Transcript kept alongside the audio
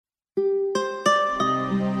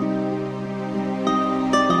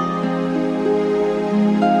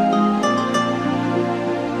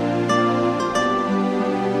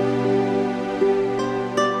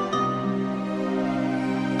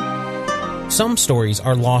Some stories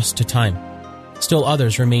are lost to time. Still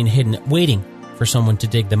others remain hidden, waiting for someone to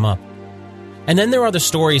dig them up. And then there are the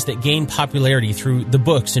stories that gain popularity through the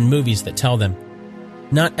books and movies that tell them.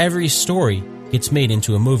 Not every story gets made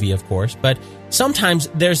into a movie, of course, but sometimes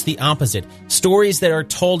there's the opposite. Stories that are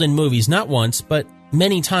told in movies not once, but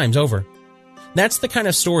many times over. That's the kind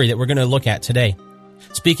of story that we're going to look at today.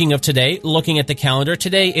 Speaking of today, looking at the calendar,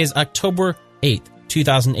 today is October 8th,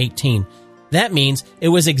 2018. That means it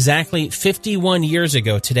was exactly 51 years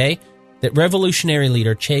ago today that revolutionary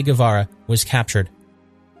leader Che Guevara was captured.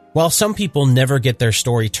 While some people never get their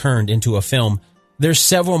story turned into a film, there's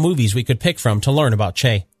several movies we could pick from to learn about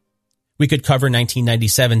Che. We could cover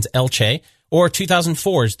 1997's El Che or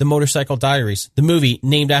 2004's The Motorcycle Diaries, the movie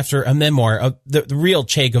named after a memoir of the real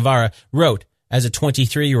Che Guevara wrote as a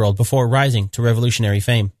 23-year-old before rising to revolutionary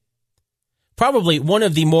fame. Probably one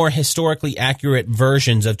of the more historically accurate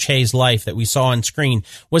versions of Che's life that we saw on screen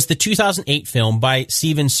was the 2008 film by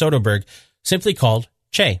Steven Soderbergh, simply called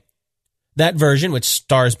Che. That version, which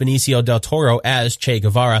stars Benicio del Toro as Che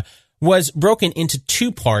Guevara, was broken into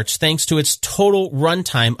two parts thanks to its total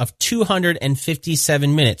runtime of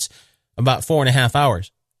 257 minutes, about 4.5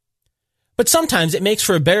 hours. But sometimes it makes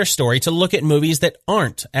for a better story to look at movies that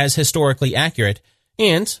aren't as historically accurate.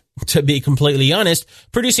 And, to be completely honest,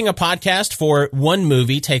 producing a podcast for one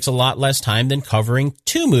movie takes a lot less time than covering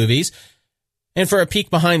two movies. And for a peek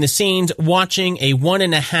behind the scenes, watching a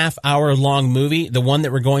 1.5 hour long movie, the one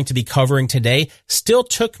that we're going to be covering today, still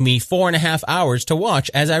took me 4.5 hours to watch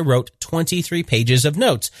as I wrote 23 pages of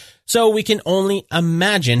notes. So we can only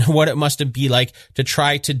imagine what it must be like to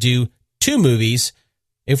try to do two movies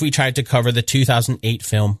if we tried to cover the 2008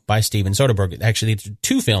 film by Steven Soderbergh. Actually,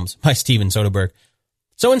 two films by Steven Soderbergh.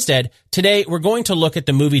 So instead, today we're going to look at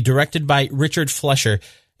the movie directed by Richard Fleischer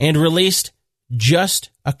and released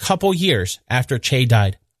just a couple years after Che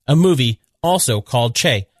died, a movie also called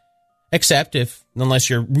Che. Except unless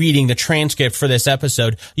you're reading the transcript for this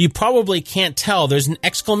episode, you probably can't tell there's an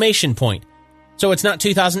exclamation point. So it's not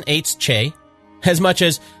 2008's Che, as much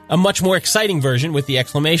as a much more exciting version with the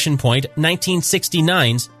exclamation point,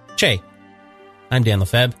 1969's Che. I'm Dan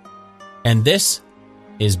Lefebvre, and this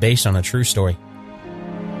is based on a true story.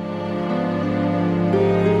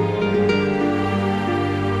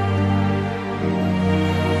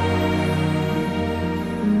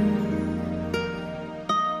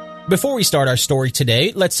 Before we start our story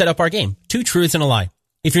today, let's set up our game. Two truths and a lie.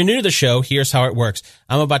 If you're new to the show, here's how it works.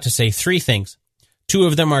 I'm about to say three things. Two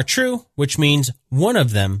of them are true, which means one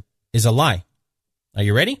of them is a lie. Are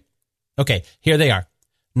you ready? Okay, here they are.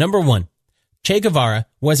 Number one, Che Guevara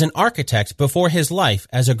was an architect before his life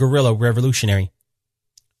as a guerrilla revolutionary.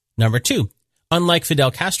 Number two, unlike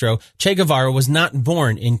Fidel Castro, Che Guevara was not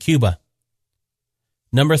born in Cuba.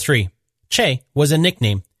 Number three, Che was a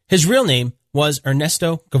nickname. His real name was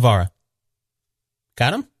Ernesto Guevara.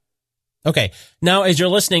 Got him? Okay, now as you're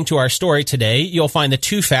listening to our story today, you'll find the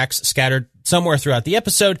two facts scattered somewhere throughout the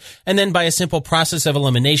episode, and then by a simple process of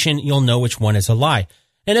elimination, you'll know which one is a lie.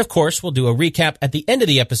 And of course, we'll do a recap at the end of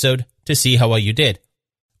the episode to see how well you did.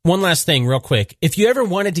 One last thing real quick. If you ever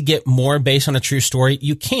wanted to get more based on a true story,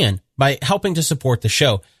 you can by helping to support the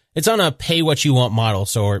show. It's on a pay what you want model,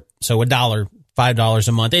 so $1, $5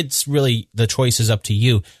 a month. It's really, the choice is up to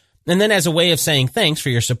you. And then as a way of saying thanks for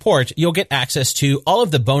your support, you'll get access to all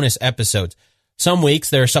of the bonus episodes. Some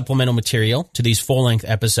weeks, they're supplemental material to these full-length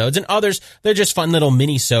episodes, and others, they're just fun little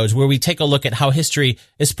mini-sodes where we take a look at how history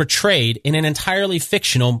is portrayed in an entirely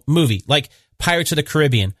fictional movie, like Pirates of the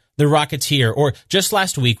Caribbean, The Rocketeer, or just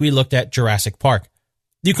last week, we looked at Jurassic Park.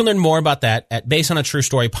 You can learn more about that at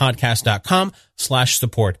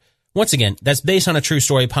basedonatruestorypodcast.com/support. Once again, that's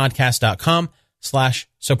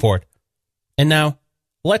basedonatruestorypodcast.com/support. And now,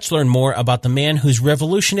 let's learn more about the man whose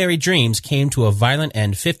revolutionary dreams came to a violent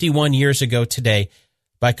end 51 years ago today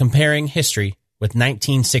by comparing history with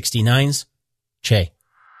 1969's Che.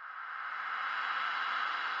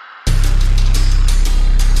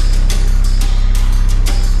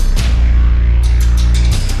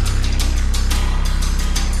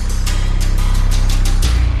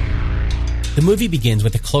 The movie begins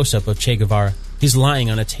with a close-up of Che Guevara. He's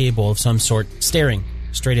lying on a table of some sort, staring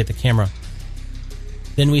straight at the camera.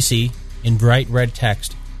 Then we see, in bright red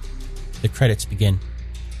text, the credits begin.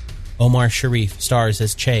 Omar Sharif stars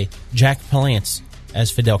as Che, Jack Palance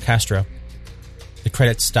as Fidel Castro. The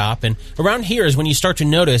credits stop, and around here is when you start to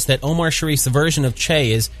notice that Omar Sharif's version of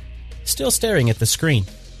Che is still staring at the screen.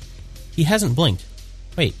 He hasn't blinked.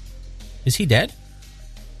 Wait, is he dead?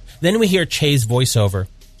 Then we hear Che's voiceover.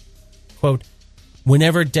 Quote,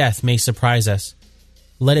 "Whenever death may surprise us,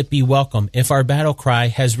 let it be welcome if our battle cry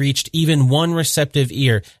has reached even one receptive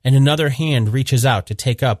ear and another hand reaches out to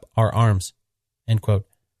take up our arms." End quote.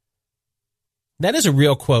 That is a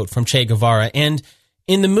real quote from Che Guevara, and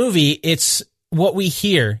in the movie, it's what we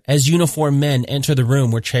hear as uniformed men enter the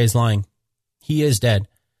room where Che's lying. He is dead.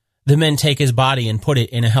 The men take his body and put it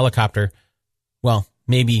in a helicopter. Well,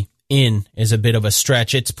 maybe in is a bit of a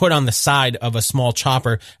stretch. It's put on the side of a small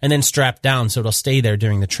chopper and then strapped down so it'll stay there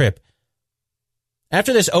during the trip.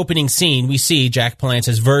 After this opening scene, we see Jack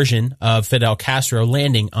Palance's version of Fidel Castro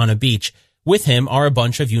landing on a beach. With him are a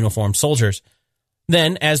bunch of uniformed soldiers.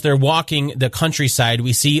 Then, as they're walking the countryside,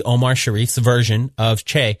 we see Omar Sharif's version of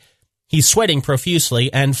Che. He's sweating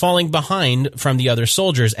profusely and falling behind from the other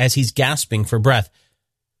soldiers as he's gasping for breath.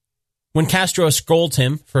 When Castro scolds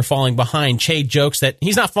him for falling behind, Che jokes that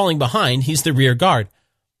he's not falling behind, he's the rear guard.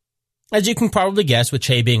 As you can probably guess, with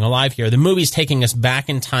Che being alive here, the movie's taking us back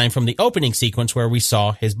in time from the opening sequence where we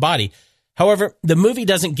saw his body. However, the movie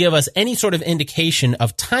doesn't give us any sort of indication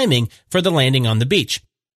of timing for the landing on the beach.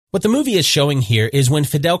 What the movie is showing here is when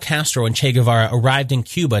Fidel Castro and Che Guevara arrived in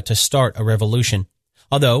Cuba to start a revolution.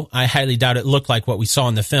 Although, I highly doubt it looked like what we saw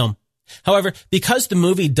in the film. However, because the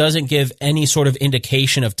movie doesn't give any sort of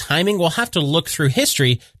indication of timing, we'll have to look through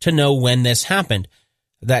history to know when this happened.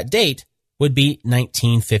 That date would be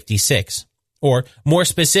 1956. Or, more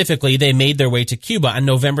specifically, they made their way to Cuba on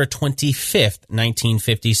November 25th,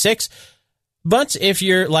 1956. But if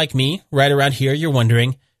you're like me, right around here, you're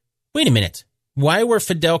wondering, wait a minute. Why were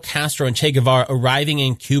Fidel Castro and Che Guevara arriving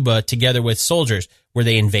in Cuba together with soldiers? Were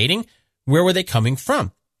they invading? Where were they coming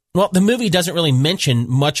from? Well, the movie doesn't really mention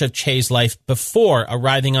much of Che's life before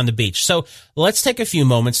arriving on the beach, so let's take a few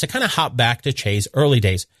moments to kind of hop back to Che's early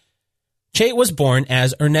days. Che was born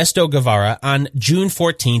as Ernesto Guevara on June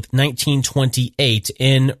 14, 1928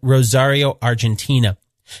 in Rosario, Argentina.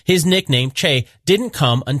 His nickname, Che, didn't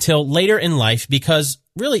come until later in life because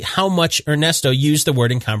really how much Ernesto used the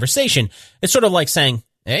word in conversation. It's sort of like saying,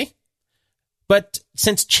 eh? But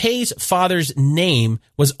since Che's father's name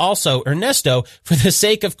was also Ernesto, for the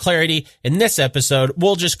sake of clarity in this episode,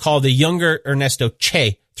 we'll just call the younger Ernesto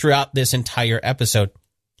Che throughout this entire episode.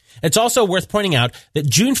 It's also worth pointing out that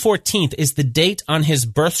June 14th is the date on his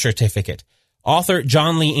birth certificate. Author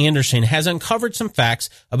John Lee Anderson has uncovered some facts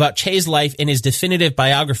about Che's life in his definitive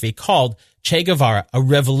biography called Che Guevara, A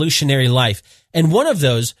Revolutionary Life. And one of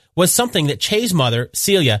those was something that Che's mother,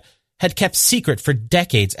 Celia, had kept secret for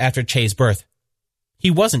decades after Che's birth.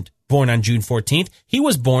 He wasn't born on June 14th. He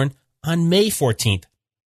was born on May 14th.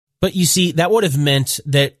 But you see, that would have meant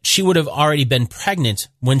that she would have already been pregnant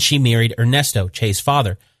when she married Ernesto, Che's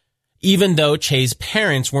father. Even though Che's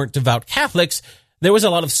parents weren't devout Catholics, there was a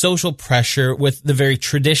lot of social pressure with the very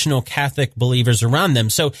traditional Catholic believers around them,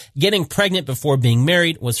 so getting pregnant before being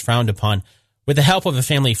married was frowned upon. With the help of a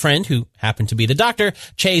family friend who happened to be the doctor,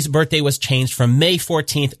 Che's birthday was changed from May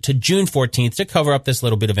 14th to June 14th to cover up this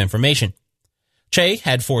little bit of information. Che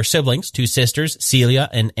had 4 siblings, 2 sisters, Celia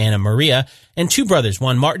and Anna Maria, and 2 brothers,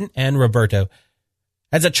 Juan Martin and Roberto.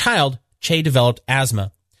 As a child, Che developed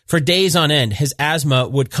asthma. For days on end, his asthma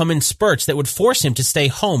would come in spurts that would force him to stay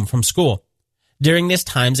home from school. During these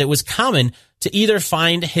times, it was common to either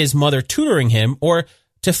find his mother tutoring him or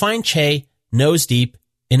to find Che nose deep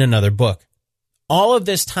in another book. All of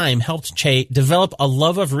this time helped Che develop a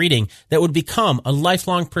love of reading that would become a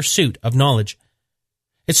lifelong pursuit of knowledge.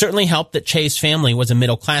 It certainly helped that Che's family was a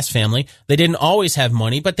middle-class family. They didn't always have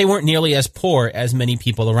money, but they weren't nearly as poor as many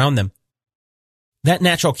people around them. That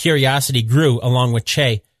natural curiosity grew along with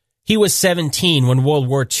Che. He was 17 when World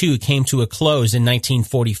War II came to a close in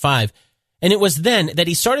 1945, and it was then that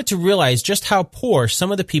he started to realize just how poor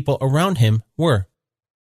some of the people around him were.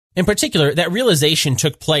 In particular, that realization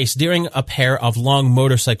took place during a pair of long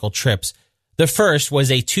motorcycle trips. The first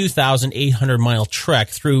was a 2,800-mile trek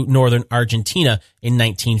through northern Argentina in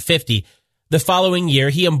 1950. The following year,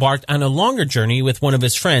 he embarked on a longer journey with one of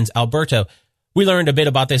his friends, Alberto. We learned a bit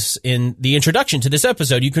about this in the introduction to this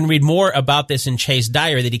episode. You can read more about this in Che's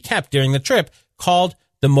diary that he kept during the trip called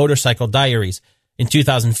The Motorcycle Diaries. In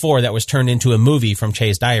 2004, that was turned into a movie from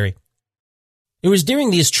Che's diary. It was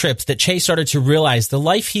during these trips that Che started to realize the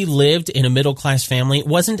life he lived in a middle-class family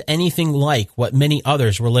wasn't anything like what many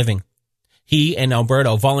others were living. He and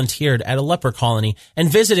Alberto volunteered at a leper colony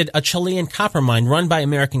and visited a Chilean copper mine run by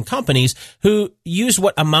American companies who used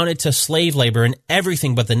what amounted to slave labor and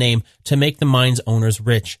everything but the name to make the mine's owners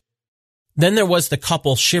rich. Then there was the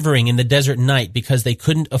couple shivering in the desert night because they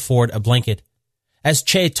couldn't afford a blanket. As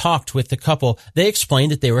Che talked with the couple, they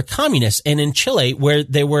explained that they were communists, and in Chile, where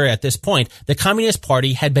they were at this point, the Communist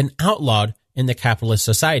Party had been outlawed in the capitalist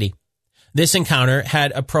society. This encounter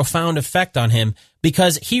had a profound effect on him,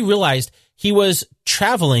 because he realized he was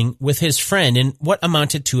traveling with his friend in what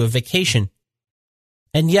amounted to a vacation.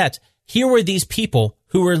 And yet, here were these people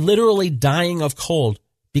who were literally dying of cold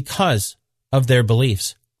because of their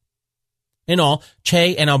beliefs. In all,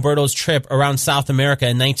 Che and Alberto's trip around South America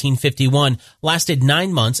in 1951 lasted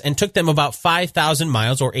 9 months and took them about 5,000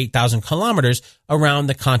 miles or 8,000 kilometers around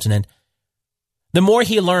the continent. The more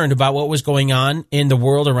he learned about what was going on in the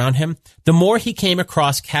world around him, the more he came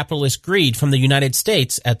across capitalist greed from the United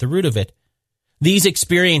States at the root of it. These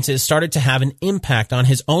experiences started to have an impact on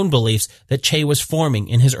his own beliefs that Che was forming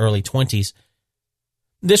in his early 20s.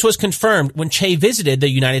 This was confirmed when Che visited the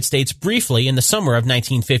United States briefly in the summer of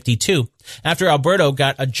 1952. After Alberto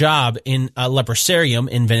got a job in a leprosarium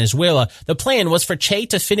in Venezuela, the plan was for Che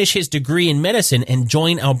to finish his degree in medicine and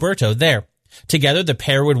join Alberto there. Together, the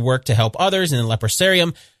pair would work to help others in the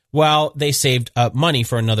leprosarium while they saved up money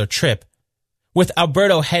for another trip. With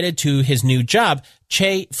Alberto headed to his new job,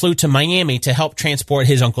 Che flew to Miami to help transport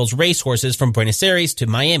his uncle's racehorses from Buenos Aires to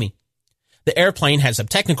Miami. The airplane had some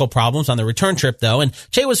technical problems on the return trip, though, and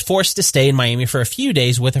Che was forced to stay in Miami for a few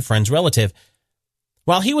days with a friend's relative.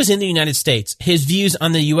 While he was in the United States, his views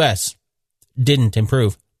on the U.S. didn't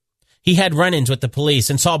improve. He had run-ins with the police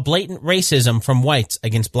and saw blatant racism from whites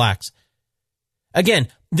against blacks. Again,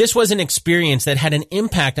 this was an experience that had an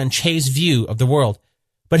impact on Che's view of the world,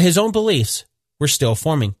 but his own beliefs were still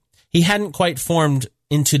forming. He hadn't quite formed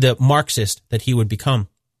into the Marxist that he would become.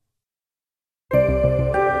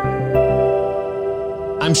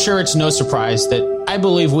 I'm sure it's no surprise that I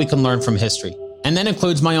believe we can learn from history. And that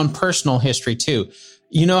includes my own personal history too.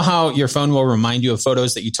 You know how your phone will remind you of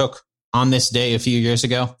photos that you took on this day a few years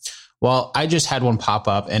ago? Well, I just had one pop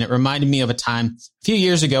up and it reminded me of a time a few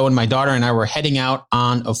years ago when my daughter and I were heading out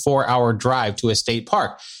on a 4-hour drive to a state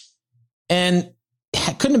park. And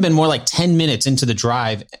it couldn't have been more like 10 minutes into the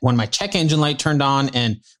drive when my check engine light turned on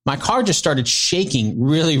and my car just started shaking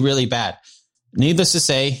really, really bad. Needless to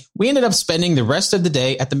say, we ended up spending the rest of the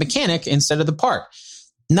day at the mechanic instead of the park.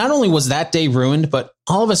 Not only was that day ruined, but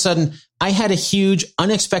all of a sudden, I had a huge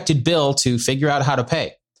unexpected bill to figure out how to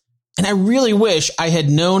pay. And I really wish I had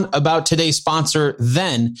known about today's sponsor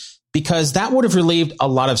then, because that would have relieved a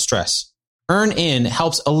lot of stress. EarnIn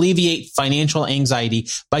helps alleviate financial anxiety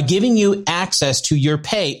by giving you access to your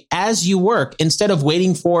pay as you work instead of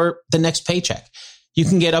waiting for the next paycheck. You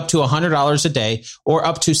can get up to $100 a day or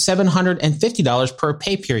up to $750 per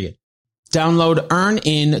pay period. Download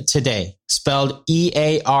EarnIn today, spelled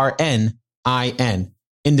EARNIN,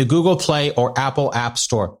 in the Google Play or Apple App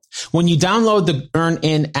Store. When you download the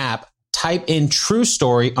EarnIn app, type in True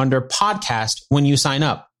Story under podcast when you sign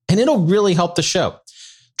up, and it'll really help the show.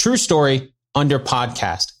 True Story under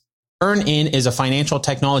podcast. EarnIn is a financial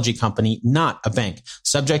technology company, not a bank.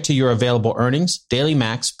 Subject to your available earnings, daily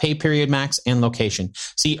max, pay period max, and location.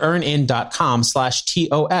 See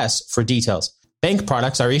earnin.com/TOS for details. Bank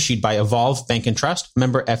products are issued by Evolve Bank and Trust,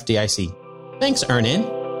 member FDIC. Thanks, EarnIn.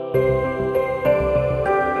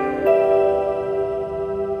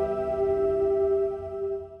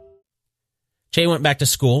 Che went back to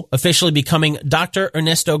school, officially becoming Dr.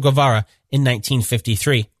 Ernesto Guevara in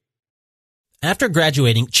 1953. After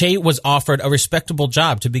graduating, Che was offered a respectable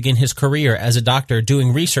job to begin his career as a doctor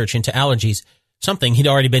doing research into allergies, something he'd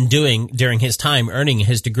already been doing during his time earning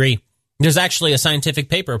his degree. There's actually a scientific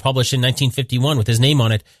paper published in 1951 with his name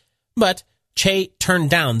on it. But Che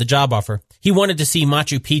turned down the job offer. He wanted to see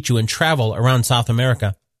Machu Picchu and travel around South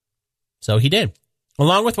America. So he did.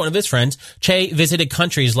 Along with one of his friends, Che visited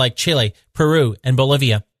countries like Chile, Peru, and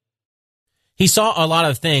Bolivia. He saw a lot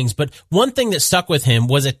of things, but one thing that stuck with him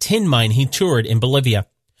was a tin mine he toured in Bolivia.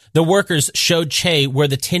 The workers showed Che where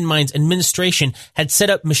the tin mine's administration had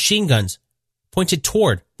set up machine guns pointed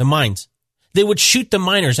toward the mines. They would shoot the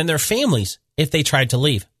miners and their families if they tried to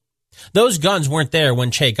leave. Those guns weren't there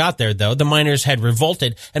when Che got there, though. The miners had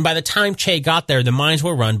revolted, and by the time Che got there, the mines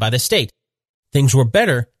were run by the state. Things were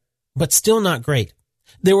better, but still not great.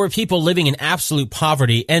 There were people living in absolute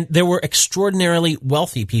poverty, and there were extraordinarily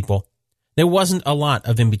wealthy people. There wasn't a lot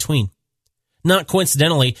of in between. Not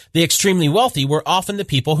coincidentally, the extremely wealthy were often the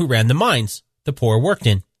people who ran the mines the poor worked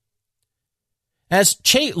in. As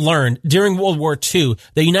Che learned, during World War II,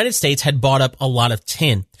 the United States had bought up a lot of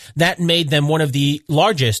tin. That made them one of the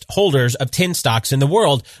largest holders of tin stocks in the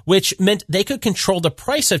world, which meant they could control the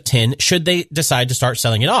price of tin should they decide to start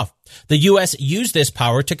selling it off. The U.S. used this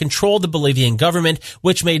power to control the Bolivian government,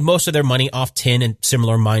 which made most of their money off tin and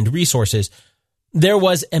similar mined resources. There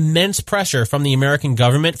was immense pressure from the American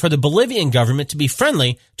government for the Bolivian government to be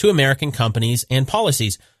friendly to American companies and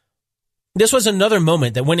policies. This was another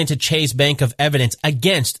moment that went into Che's bank of evidence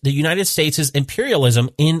against the United States' imperialism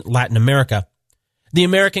in Latin America. The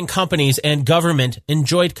American companies and government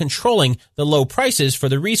enjoyed controlling the low prices for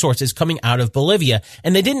the resources coming out of Bolivia,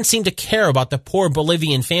 and they didn't seem to care about the poor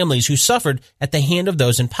Bolivian families who suffered at the hand of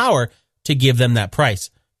those in power to give them that price.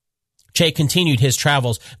 Che continued his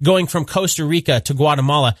travels, going from Costa Rica to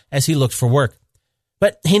Guatemala as he looked for work.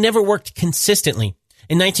 But he never worked consistently.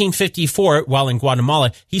 In 1954, while in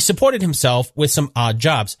Guatemala, he supported himself with some odd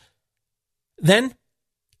jobs. Then,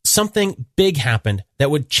 something big happened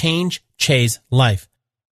that would change Che's life.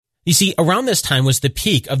 You see, around this time was the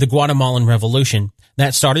peak of the Guatemalan Revolution.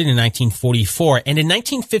 That started in 1944, and in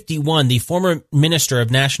 1951, the former Minister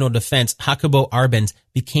of National Defense, Jacobo Arbenz,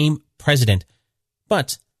 became president.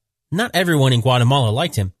 But not everyone in Guatemala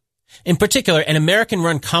liked him. In particular, an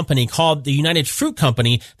American-run company called the United Fruit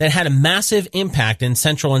Company that had a massive impact in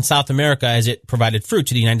Central and South America as it provided fruit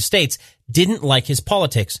to the United States didn't like his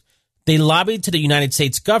politics. They lobbied to the United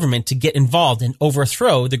States government to get involved and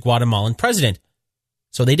overthrow the Guatemalan president.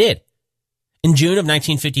 So they did. In June of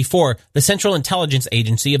 1954, the Central Intelligence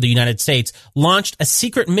Agency of the United States launched a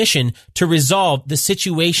secret mission to resolve the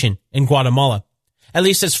situation in Guatemala, at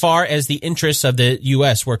least as far as the interests of the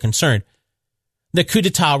U.S. were concerned. The coup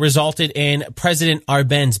d'etat resulted in President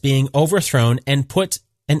Arbenz being overthrown and put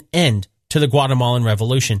an end to the Guatemalan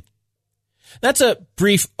Revolution. That's a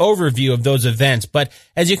brief overview of those events, but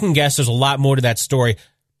as you can guess, there's a lot more to that story.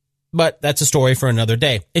 But that's a story for another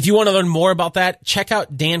day. If you want to learn more about that, check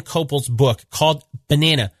out Dan Koppel's book called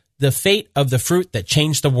Banana, The Fate of the Fruit That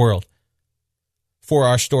Changed the World. For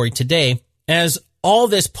our story today, as all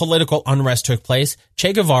this political unrest took place,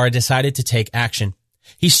 Che Guevara decided to take action.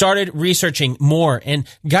 He started researching more and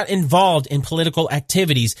got involved in political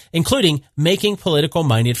activities, including making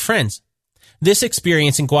political-minded friends. This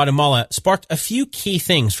experience in Guatemala sparked a few key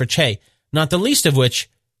things for Che, not the least of which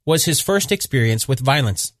was his first experience with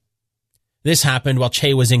violence. This happened while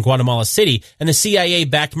Che was in Guatemala City, and the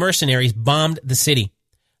CIA-backed mercenaries bombed the city.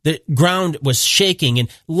 The ground was shaking, and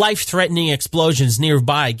life-threatening explosions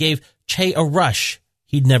nearby gave Che a rush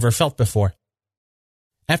he'd never felt before.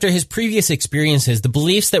 After his previous experiences, the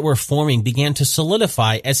beliefs that were forming began to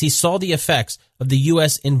solidify as he saw the effects of the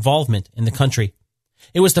U.S. involvement in the country.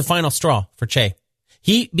 It was the final straw for Che.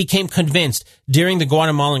 He became convinced during the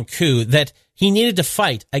Guatemalan coup that he needed to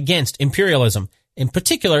fight against imperialism, in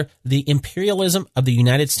particular the imperialism of the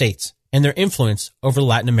United States and their influence over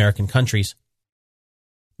Latin American countries.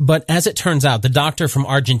 But as it turns out, the doctor from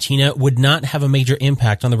Argentina would not have a major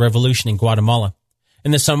impact on the revolution in Guatemala.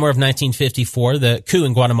 In the summer of 1954, the coup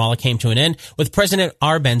in Guatemala came to an end, with President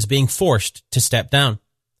Arbenz being forced to step down.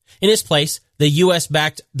 In his place, the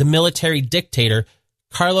U.S.-backed the military dictator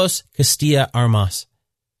Carlos Castilla Armas.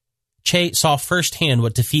 Che saw firsthand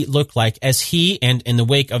what defeat looked like as he, and in the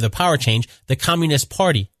wake of the power change, the Communist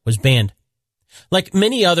Party was banned. Like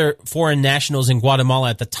many other foreign nationals in Guatemala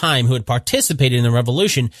at the time who had participated in the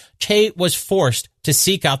revolution, Che was forced to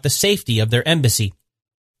seek out the safety of their embassy.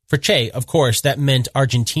 For Che, of course, that meant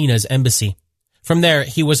Argentina's embassy. From there,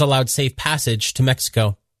 he was allowed safe passage to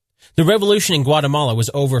Mexico. The revolution in Guatemala was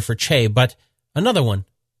over for Che, but another one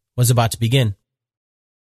was about to begin.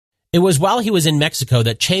 It was while he was in Mexico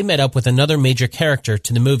that Che met up with another major character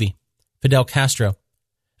to the movie, Fidel Castro.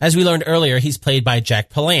 As we learned earlier, he's played by Jack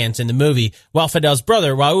Palance in the movie, while Fidel's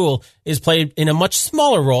brother, Raul, is played in a much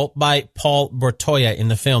smaller role by Paul Bertoya in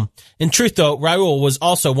the film. In truth, though, Raul was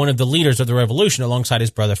also one of the leaders of the revolution alongside his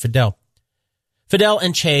brother Fidel. Fidel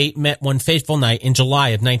and Che met one fateful night in July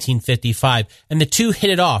of 1955, and the two hit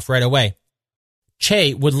it off right away.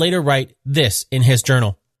 Che would later write this in his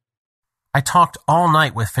journal. "I talked all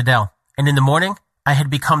night with Fidel, and in the morning, I had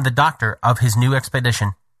become the doctor of his new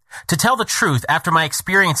expedition. To tell the truth, after my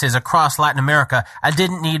experiences across Latin America, I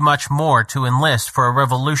didn't need much more to enlist for a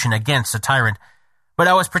revolution against a tyrant. But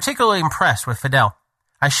I was particularly impressed with Fidel.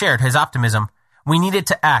 I shared his optimism. We needed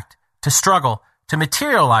to act, to struggle, to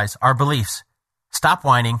materialize our beliefs. Stop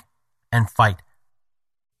whining and fight."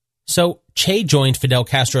 So Che joined Fidel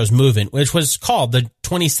Castro's movement, which was called the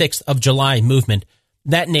 26th of July movement.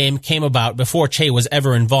 That name came about before Che was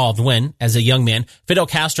ever involved when, as a young man, Fidel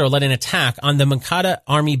Castro led an attack on the Moncada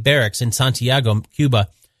Army barracks in Santiago, Cuba.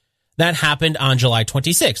 That happened on July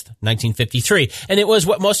 26th, 1953, and it was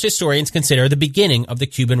what most historians consider the beginning of the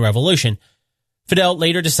Cuban Revolution. Fidel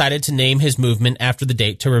later decided to name his movement after the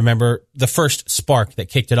date to remember the first spark that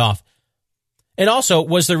kicked it off. It also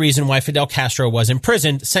was the reason why Fidel Castro was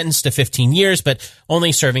imprisoned, sentenced to 15 years, but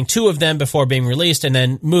only serving 2 of them before being released and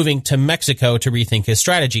then moving to Mexico to rethink his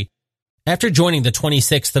strategy. After joining the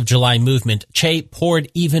 26th of July movement, Che poured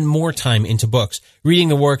even more time into books, reading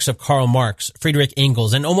the works of Karl Marx, Friedrich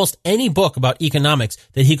Engels, and almost any book about economics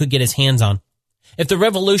that he could get his hands on. If the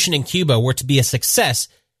revolution in Cuba were to be a success,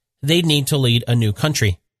 they'd need to lead a new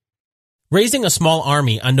country. Raising a small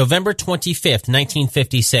army on November 25th,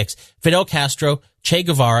 1956, Fidel Castro, Che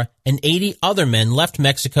Guevara, and 80 other men left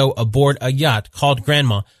Mexico aboard a yacht called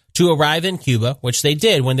Granma to arrive in Cuba, which they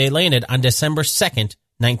did when they landed on December 2nd,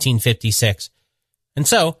 1956. And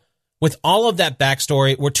so, with all of that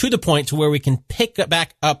backstory, we're to the point to where we can pick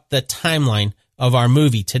back up the timeline of our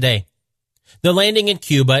movie today. The landing in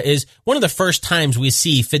Cuba is one of the first times we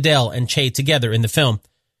see Fidel and Che together in the film.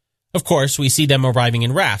 Of course, we see them arriving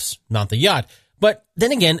in rafts, not the yacht. But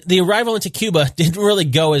then again, the arrival into Cuba didn't really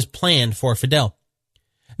go as planned for Fidel.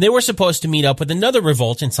 They were supposed to meet up with another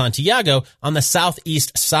revolt in Santiago on the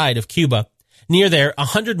southeast side of Cuba. Near there,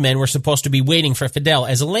 100 men were supposed to be waiting for Fidel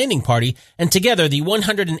as a landing party, and together the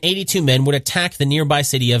 182 men would attack the nearby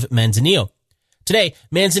city of Manzanillo. Today,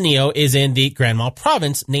 Manzanillo is in the Granma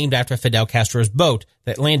province, named after Fidel Castro's boat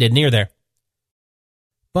that landed near there.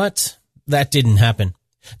 But that didn't happen.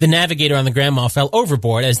 The navigator on the Granma fell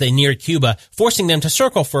overboard as they neared Cuba, forcing them to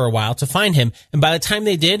circle for a while to find him, and by the time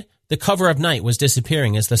they did, the cover of night was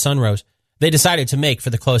disappearing as the sun rose. They decided to make for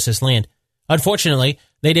the closest land. Unfortunately,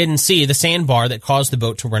 they didn't see the sandbar that caused the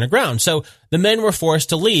boat to run aground, so the men were forced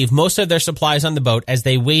to leave most of their supplies on the boat as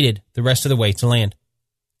they waited the rest of the way to land.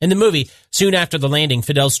 In the movie, soon after the landing,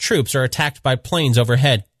 Fidel's troops are attacked by planes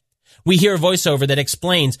overhead. We hear a voiceover that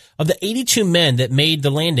explains of the 82 men that made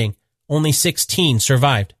the landing, only 16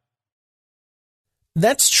 survived.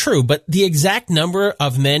 That's true, but the exact number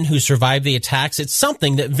of men who survived the attacks, it's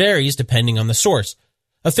something that varies depending on the source.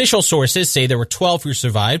 Official sources say there were 12 who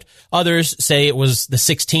survived. Others say it was the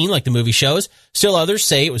 16, like the movie shows. Still others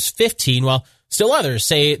say it was 15, while still others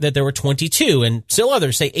say that there were 22, and still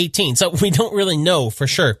others say 18. So we don't really know for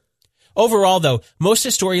sure. Overall, though, most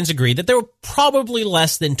historians agree that there were probably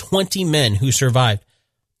less than 20 men who survived.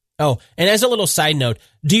 Oh, and as a little side note,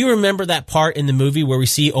 do you remember that part in the movie where we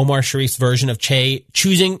see Omar Sharif's version of Che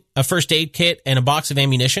choosing a first aid kit and a box of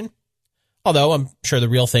ammunition? Although I'm sure the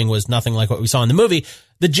real thing was nothing like what we saw in the movie,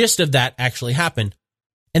 the gist of that actually happened.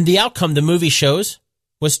 And the outcome the movie shows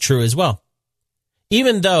was true as well.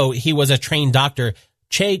 Even though he was a trained doctor,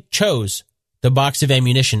 Che chose the box of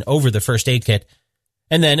ammunition over the first aid kit.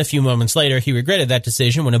 And then a few moments later, he regretted that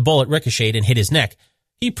decision when a bullet ricocheted and hit his neck.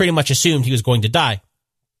 He pretty much assumed he was going to die.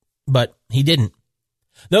 But he didn't.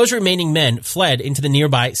 Those remaining men fled into the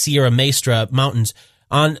nearby Sierra Maestra mountains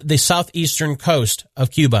on the southeastern coast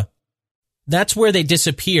of Cuba. That's where they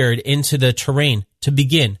disappeared into the terrain to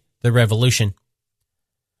begin the revolution.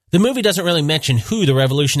 The movie doesn't really mention who the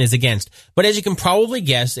revolution is against, but as you can probably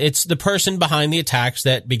guess, it's the person behind the attacks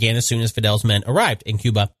that began as soon as Fidel's men arrived in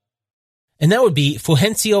Cuba. And that would be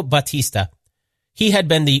Fulgencio Batista. He had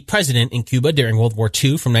been the president in Cuba during World War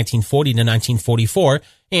II from 1940 to 1944,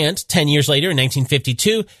 and 10 years later in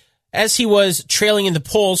 1952, as he was trailing in the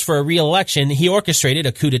polls for a re-election, he orchestrated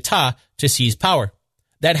a coup d'etat to seize power.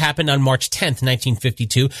 That happened on March 10th,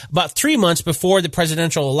 1952, about 3 months before the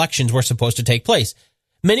presidential elections were supposed to take place.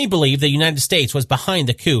 Many believe the United States was behind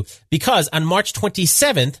the coup because on March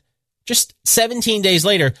 27th, just 17 days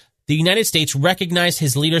later, the United States recognized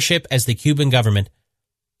his leadership as the Cuban government.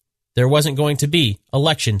 There wasn't going to be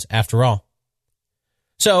elections after all.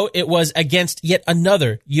 So it was against yet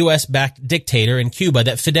another U.S.-backed dictator in Cuba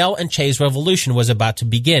that Fidel and Che's revolution was about to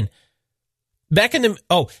begin.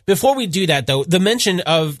 Before we do that, though, the mention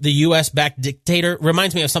of the U.S.-backed dictator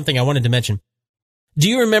reminds me of something I wanted to mention. Do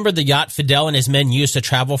you remember the yacht Fidel and his men used to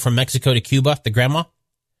travel from Mexico to Cuba, the Granma?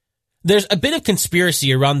 There's a bit of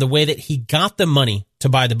conspiracy around the way that he got the money to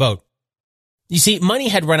buy the boat. You see, money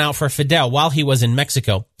had run out for Fidel while he was in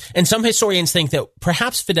Mexico, and some historians think that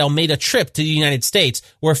perhaps Fidel made a trip to the United States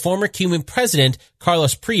where former Cuban president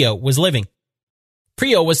Carlos Prio was living.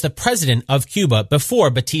 Prio was the president of Cuba before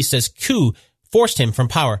Batista's coup forced him from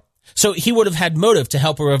power, so he would have had motive to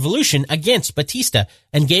help a revolution against Batista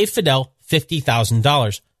and gave Fidel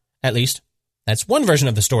 $50,000. At least, that's one version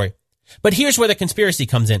of the story. But here's where the conspiracy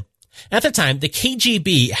comes in. At the time, the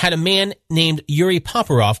KGB had a man named Yuri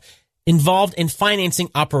Paparov involved in financing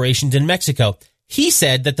operations in Mexico. He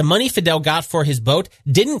said that the money Fidel got for his boat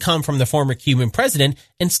didn't come from the former Cuban president.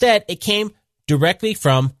 Instead, it came directly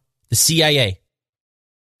from the CIA.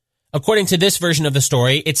 According to this version of the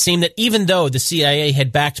story, it seemed that even though the CIA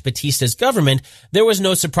had backed Batista's government, there was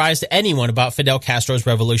no surprise to anyone about Fidel Castro's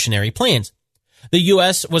revolutionary plans. The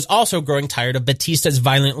U.S. was also growing tired of Batista's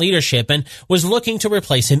violent leadership and was looking to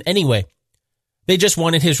replace him anyway. They just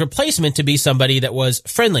wanted his replacement to be somebody that was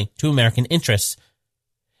friendly to American interests.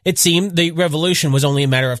 It seemed the revolution was only a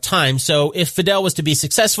matter of time, so if Fidel was to be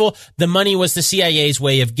successful, the money was the CIA's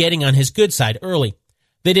way of getting on his good side early.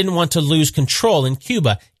 They didn't want to lose control in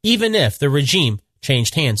Cuba, even if the regime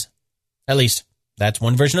changed hands. At least, that's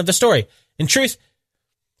one version of the story. In truth,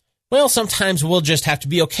 well, sometimes we'll just have to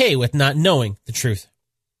be okay with not knowing the truth.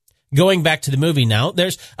 Going back to the movie now,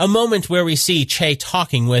 there's a moment where we see Che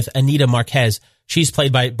talking with Anita Marquez. She's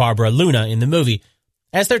played by Barbara Luna in the movie.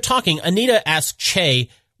 As they're talking, Anita asks Che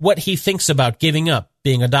what he thinks about giving up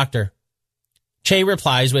being a doctor. Che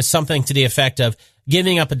replies with something to the effect of,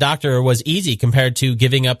 giving up a doctor was easy compared to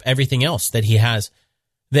giving up everything else that he has.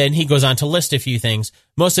 Then he goes on to list a few things.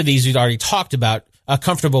 Most of these we've already talked about: a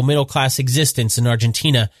comfortable middle-class existence in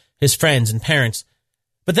Argentina, his friends and parents.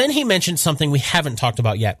 But then he mentioned something we haven't talked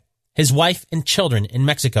about yet: his wife and children in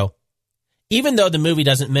Mexico. Even though the movie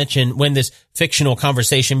doesn't mention when this fictional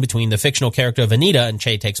conversation between the fictional character of Anita and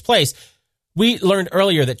Che takes place, we learned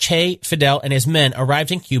earlier that Che, Fidel, and his men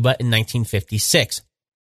arrived in Cuba in 1956.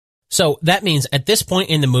 So that means at this point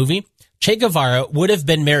in the movie, Che Guevara would have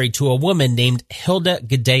been married to a woman named Hilda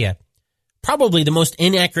Gadea. Probably the most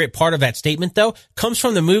inaccurate part of that statement, though, comes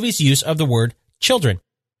from the movie's use of the word children.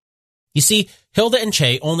 You see, Hilda and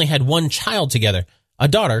Che only had one child together, a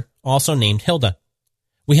daughter also named Hilda.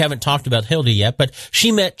 We haven't talked about Hilda yet, but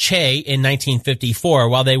she met Che in 1954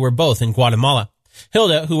 while they were both in Guatemala.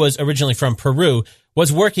 Hilda, who was originally from Peru,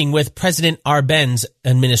 was working with President Arbenz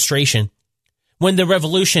administration. When the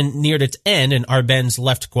revolution neared its end and Arbenz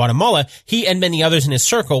left Guatemala, he and many others in his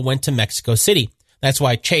circle went to Mexico City. That's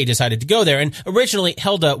why Che decided to go there, and originally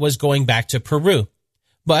Hilda was going back to Peru.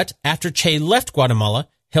 But after Che left Guatemala,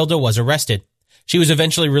 Hilda was arrested. She was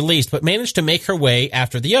eventually released, but managed to make her way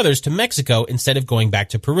after the others to Mexico instead of going back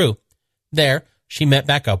to Peru. There, she met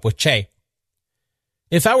back up with Che.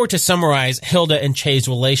 If I were to summarize Hilda and Che's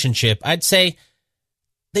relationship, I'd say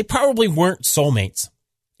they probably weren't soulmates.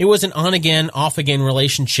 It was an on-again, off-again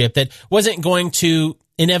relationship that wasn't going to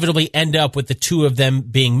inevitably end up with the two of them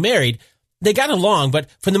being married. They got along, but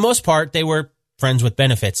for the most part, they were friends with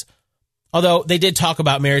benefits. Although they did talk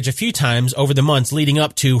about marriage a few times over the months leading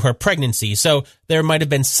up to her pregnancy, so there might have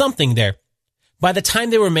been something there. By the time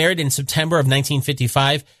they were married in September of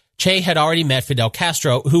 1955, Che had already met Fidel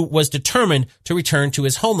Castro, who was determined to return to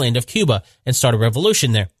his homeland of Cuba and start a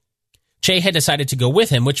revolution there. Che had decided to go with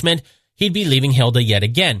him, which meant he'd be leaving Hilda yet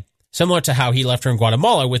again, similar to how he left her in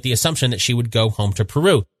Guatemala with the assumption that she would go home to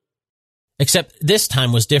Peru. Except this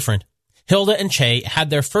time was different. Hilda and Che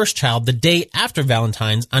had their first child the day after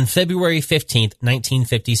Valentine's on February 15th,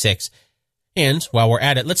 1956. And while we're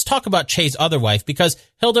at it, let's talk about Che's other wife, because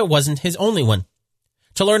Hilda wasn't his only one.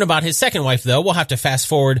 To learn about his second wife, though, we'll have to fast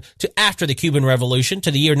forward to after the Cuban Revolution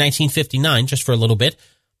to the year 1959, just for a little bit.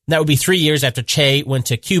 That would be 3 years after Che went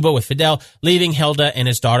to Cuba with Fidel, leaving Hilda and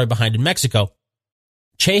his daughter behind in Mexico.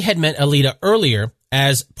 Che had met Alida earlier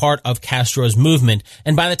as part of Castro's movement,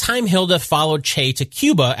 and by the time Hilda followed Che to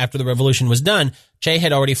Cuba after the revolution was done, Che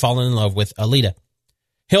had already fallen in love with Alida.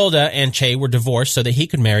 Hilda and Che were divorced so that he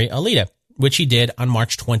could marry Alida, which he did on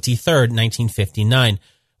March 23rd, 1959.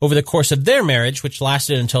 Over the course of their marriage, which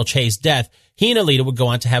lasted until Che's death, he and Alida would go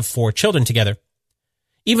on to have 4 children together.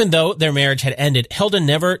 Even though their marriage had ended, Hilda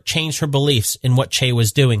never changed her beliefs in what Che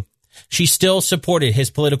was doing. She still supported his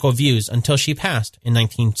political views until she passed in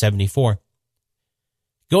 1974.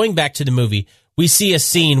 Going back to the movie, we see a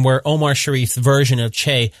scene where Omar Sharif's version of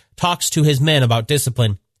Che talks to his men about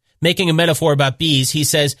discipline. Making a metaphor about bees, he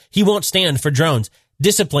says he won't stand for drones.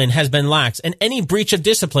 Discipline has been lax, and any breach of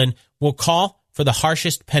discipline will call for the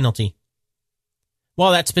harshest penalty.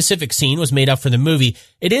 While that specific scene was made up for the movie,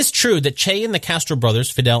 it is true that Che and the Castro brothers,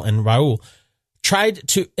 Fidel and Raul, tried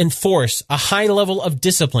to enforce a high level of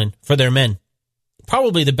discipline for their men.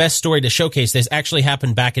 Probably the best story to showcase this actually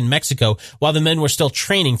happened back in Mexico while the men were still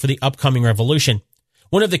training for the upcoming revolution.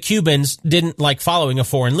 One of the Cubans didn't like following a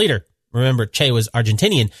foreign leader. Remember, Che was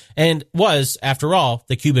Argentinian and was, after all,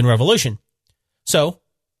 the Cuban Revolution. So,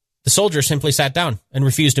 the soldiers simply sat down and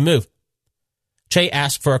refused to move. Che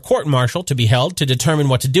asked for a court-martial to be held to determine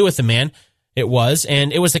what to do with the man. It was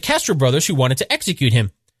the Castro brothers who wanted to execute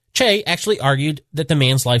him. Che actually argued that the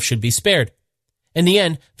man's life should be spared. In the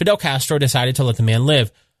end, Fidel Castro decided to let the man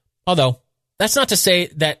live. Although, that's not to say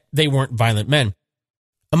that they weren't violent men.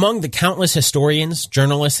 Among the countless historians,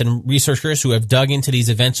 journalists, and researchers who have dug into these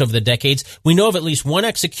events over the decades, we know of at least one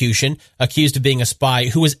execution accused of being a spy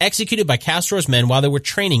who was executed by Castro's men while they were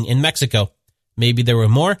training in Mexico. Maybe there were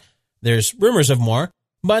more. There's rumors of more.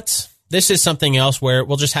 But this is something else where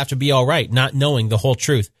we'll just have to be all right, not knowing the whole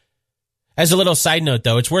truth. As a little side note,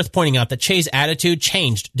 though, it's worth pointing out that Che's attitude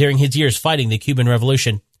changed during his years fighting the Cuban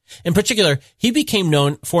Revolution. In particular, he became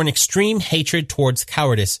known for an extreme hatred towards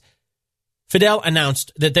cowardice. Fidel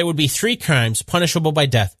announced that there would be 3 crimes punishable by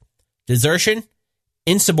death: desertion,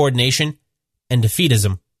 insubordination, and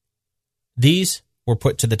defeatism. These were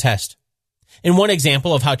put to the test. In one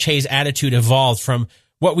example of how Che's attitude evolved from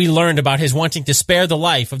what we learned about his wanting to spare the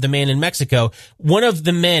life of the man in Mexico, one of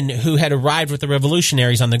the men who had arrived with the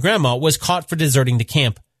revolutionaries on the Grandma was caught for deserting the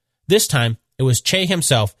camp. This time, it was Che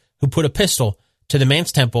himself who put a pistol to the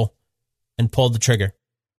man's temple and pulled the trigger.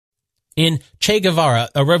 In Che Guevara,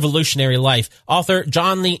 A Revolutionary Life, author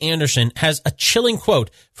John Lee Anderson has a chilling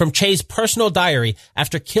quote from Che's personal diary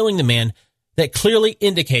after killing the man that clearly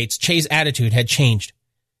indicates Che's attitude had changed.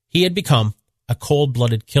 He had become a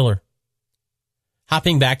cold-blooded killer.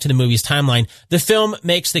 Hopping back to the movie's timeline, the film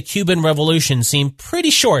makes the Cuban Revolution seem pretty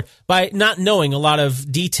short by not knowing a lot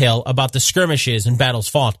of detail about the skirmishes and battles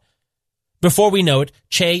fought. Before we know it,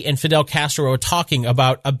 Che and Fidel Castro are talking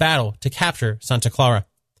about a battle to capture Santa Clara.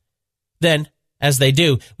 Then, as they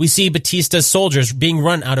do, we see Batista's soldiers being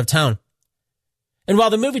run out of town. And while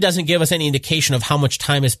the movie doesn't give us any indication of how much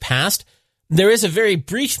time has passed, there is a very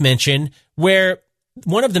brief mention where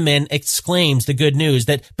one of the men exclaims the good news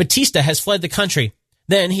that Batista has fled the country.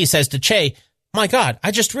 Then he says to Che, "My God,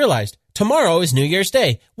 I just realized, tomorrow is New Year's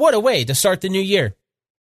Day. What a way to start the new year."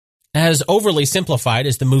 As overly simplified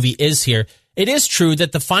as the movie is here, it is true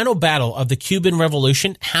that the final battle of the Cuban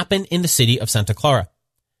Revolution happened in the city of Santa Clara.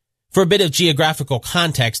 For a bit of geographical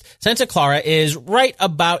context, Santa Clara is right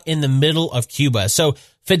about in the middle of Cuba. So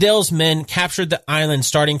Fidel's men captured the island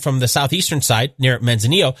starting from the southeastern side near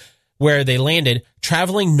Manzanillo, where they landed,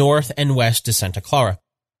 traveling north and west to Santa Clara.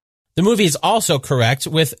 The movie is also correct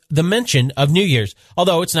with the mention of New Year's,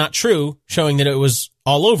 although it's not true, showing that it was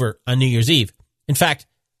all over on New Year's Eve. In fact,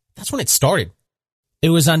 that's when it started. It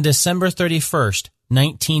was on December 31st,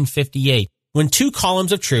 1958, when two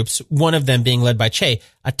columns of troops, one of them being led by Che,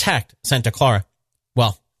 attacked Santa Clara.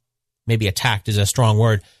 Well, maybe attacked is a strong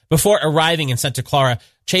word. Before arriving in Santa Clara,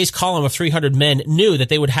 Che's column of 300 men knew that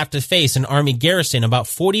they would have to face an army garrison about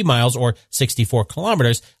 40 miles or 64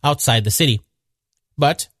 kilometers outside the city.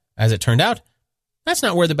 But, as it turned out, that's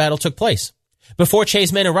not where the battle took place. Before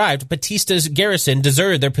Che's men arrived, Batista's garrison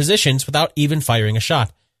deserted their positions without even firing a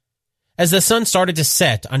shot. As the sun started to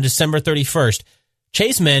set on December 31st,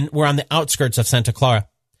 Che's men were on the outskirts of Santa Clara.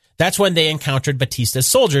 That's when they encountered Batista's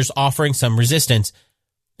soldiers offering some resistance.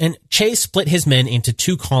 And Che split his men into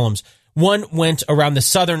two columns. One went around the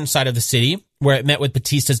southern side of the city, where it met with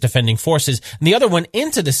Batista's defending forces, and the other one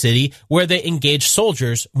into the city, where they engaged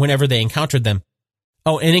soldiers whenever they encountered them.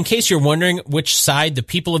 Oh, and in case you're wondering which side the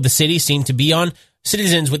people of the city seemed to be on,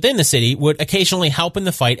 citizens within the city would occasionally help in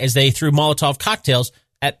the fight as they threw Molotov cocktails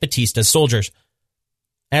at Batista's soldiers.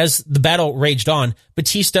 As the battle raged on,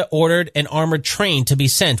 Batista ordered an armored train to be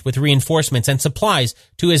sent with reinforcements and supplies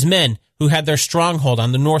to his men who had their stronghold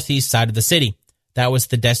on the northeast side of the city. That was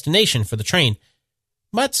the destination for the train.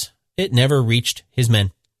 But it never reached his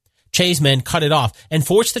men. Che's men cut it off and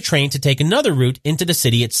forced the train to take another route into the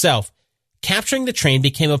city itself. Capturing the train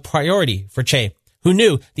became a priority for Che, who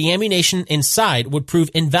knew the ammunition inside would prove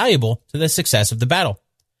invaluable to the success of the battle.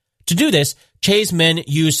 To do this, Che's men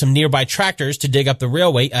used some nearby tractors to dig up the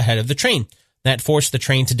railway ahead of the train. That forced the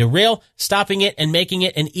train to derail, stopping it and making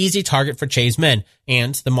it an easy target for Che's men,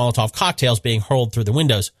 and the Molotov cocktails being hurled through the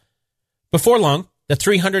windows. Before long, the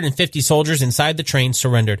 350 soldiers inside the train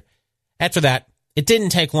surrendered. After that, it didn't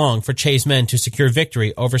take long for Che's men to secure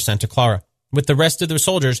victory over Santa Clara, with the rest of the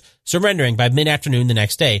soldiers surrendering by mid-afternoon the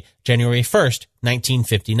next day, January 1st,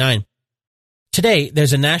 1959. Today,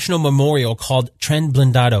 there's a national memorial called Tren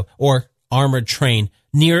Blindado, or Armored Train,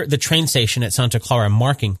 near the train station at Santa Clara,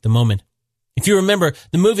 marking the moment. If you remember,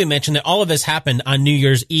 the movie mentioned that all of this happened on New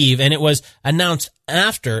Year's Eve, and it was announced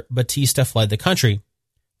after Batista fled the country.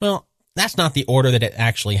 Well, that's not the order that it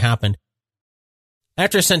actually happened.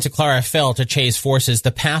 After Santa Clara fell to Che's forces,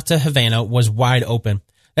 the path to Havana was wide open.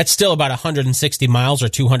 That's still about 160 miles or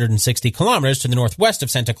 260 kilometers to the northwest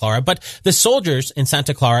of Santa Clara, but the soldiers in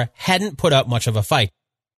Santa Clara hadn't put up much of a fight.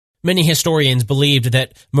 Many historians believed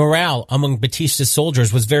that morale among Batista's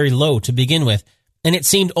soldiers was very low to begin with, and it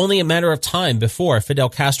seemed only a matter of time before Fidel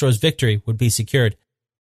Castro's victory would be secured.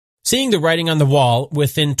 Seeing the writing on the wall,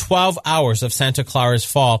 within 12 hours of Santa Clara's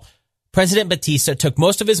fall, President Batista took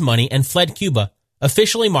most of his money and fled Cuba,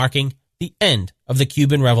 officially marking the end of the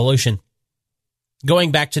Cuban Revolution.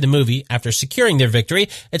 Going back to the movie, after securing their victory,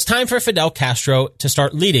 it's time for Fidel Castro to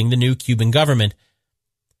start leading the new Cuban government.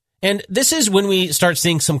 And this is when we start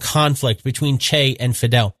seeing some conflict between Che and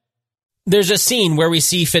Fidel. There's a scene where we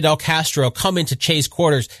see Fidel Castro come into Che's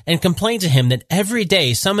quarters and complain to him that every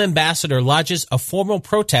day some ambassador lodges a formal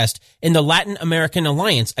protest in the Latin American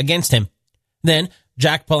alliance against him. Then,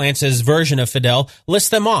 Jack Palance's version of Fidel lists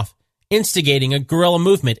them off, instigating a guerrilla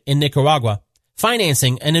movement in Nicaragua,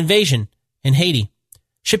 financing an invasion in Haiti,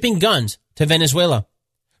 shipping guns to Venezuela.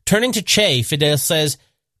 Turning to Che, Fidel says,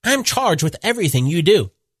 "I'm charged with everything you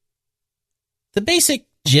do." The basic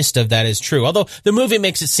gist of that is true, although the movie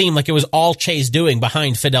makes it seem like it was all Che's doing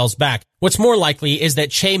behind Fidel's back. What's more likely is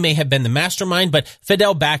that Che may have been the mastermind, but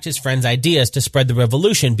Fidel backed his friend's ideas to spread the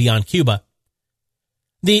revolution beyond Cuba.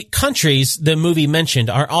 The countries the movie mentioned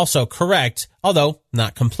are also correct, although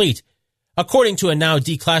not complete. According to a now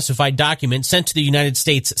declassified document sent to the United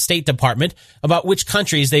States State Department about which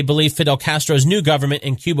countries they believe Fidel Castro's new government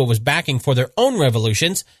in Cuba was backing for their own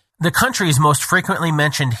revolutions, the countries most frequently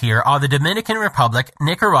mentioned here are the Dominican Republic,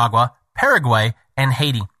 Nicaragua, Paraguay, and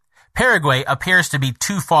Haiti. Paraguay appears to be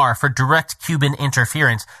too far for direct Cuban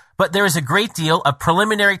interference, but there is a great deal of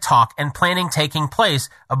preliminary talk and planning taking place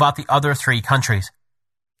about the other three countries.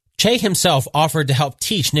 Che himself offered to help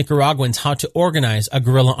teach Nicaraguans how to organize a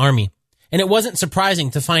guerrilla army, and it wasn't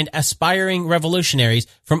surprising to find aspiring revolutionaries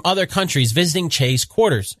from other countries visiting Che's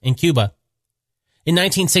quarters in Cuba. In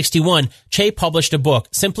 1961, Che published a book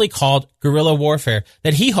simply called Guerrilla Warfare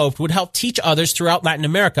that he hoped would help teach others throughout Latin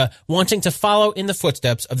America wanting to follow in the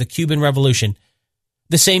footsteps of the Cuban Revolution.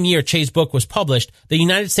 The same year Che's book was published, the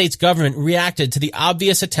United States government reacted to the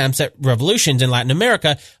obvious attempts at revolutions in Latin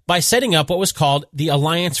America by setting up what was called the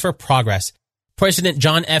Alliance for Progress. President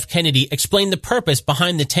John F. Kennedy explained the purpose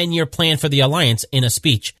behind the 10-year plan for the alliance in a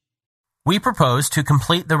speech. "We propose to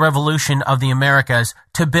complete the revolution of the Americas,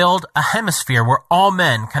 to build a hemisphere where all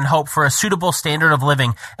men can hope for a suitable standard of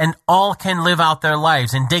living and all can live out their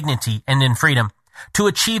lives in dignity and in freedom. To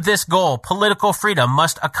achieve this goal, political freedom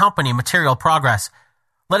must accompany material progress.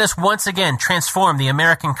 Let us once again transform the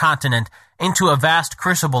American continent into a vast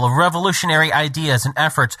crucible of revolutionary ideas and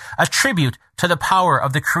efforts, a tribute to the power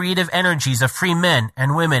of the creative energies of free men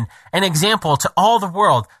and women, an example to all the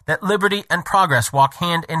world that liberty and progress walk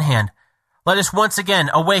hand in hand. Let us once again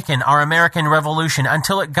awaken our American Revolution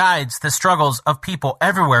until it guides the struggles of people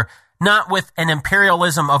everywhere, not with an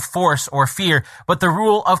imperialism of force or fear, but the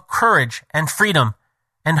rule of courage and freedom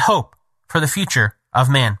and hope for the future of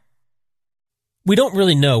man." We don't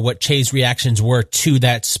really know what Che's reactions were to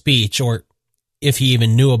that speech, or if he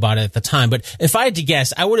even knew about it at the time, but if I had to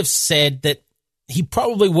guess, I would have said that he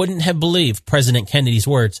probably wouldn't have believed President Kennedy's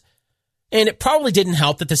words. And it probably didn't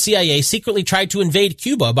help that the CIA secretly tried to invade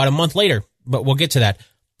Cuba about a month later, but we'll get to that.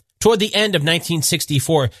 Toward the end of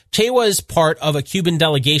 1964, Che was part of a Cuban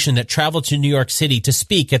delegation that traveled to New York City to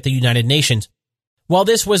speak at the United Nations. While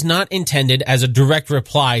this was not intended as a direct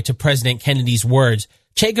reply to President Kennedy's words,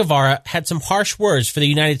 Che Guevara had some harsh words for the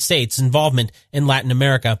United States' involvement in Latin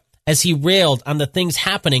America as he railed on the things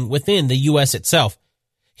happening within the U.S. itself.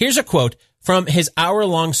 Here's a quote from his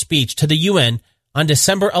hour-long speech to the UN on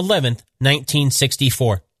December 11th,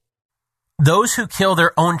 1964. "Those who kill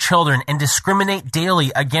their own children and discriminate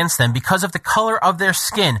daily against them because of the color of their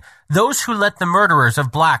skin, those who let the murderers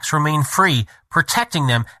of blacks remain free, protecting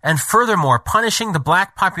them, and furthermore punishing the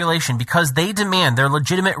black population because they demand their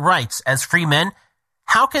legitimate rights as free men,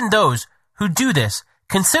 how can those who do this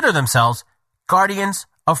consider themselves guardians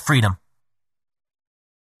of freedom?"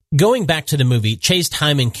 Going back to the movie, Che's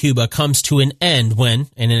time in Cuba comes to an end when,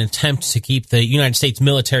 in an attempt to keep the United States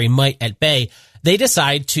military might at bay, they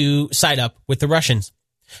decide to side up with the Russians.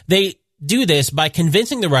 They do this by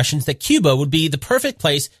convincing the Russians that Cuba would be the perfect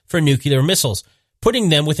place for nuclear missiles, putting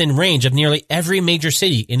them within range of nearly every major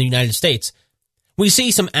city in the United States. We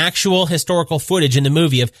see some actual historical footage in the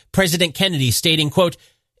movie of President Kennedy stating, quote,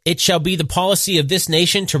 "It shall be the policy of this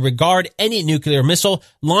nation to regard any nuclear missile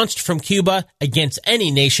launched from Cuba against any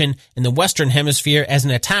nation in the Western Hemisphere as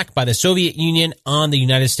an attack by the Soviet Union on the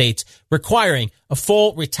United States, requiring a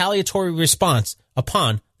full retaliatory response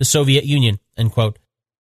upon the Soviet Union," end quote.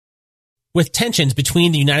 With tensions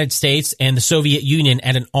between the United States and the Soviet Union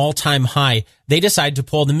at an all-time high, they decide to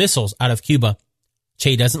pull the missiles out of Cuba.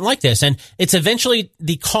 Che doesn't like this, and it's eventually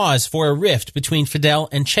the cause for a rift between Fidel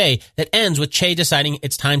and Che that ends with Che deciding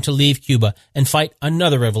it's time to leave Cuba and fight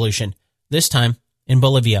another revolution, this time in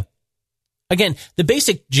Bolivia. Again, the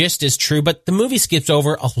basic gist is true, but the movie skips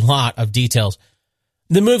over a lot of details.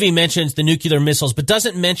 The movie mentions the nuclear missiles, but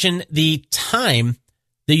doesn't mention the time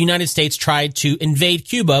the United States tried to invade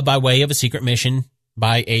Cuba by way of a secret mission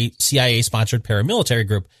by a CIA-sponsored paramilitary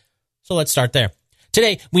group. So let's start there.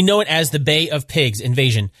 Today, we know it as the Bay of Pigs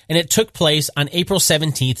invasion, and it took place on April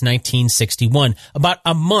 17th, 1961, about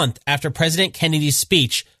a month after President Kennedy's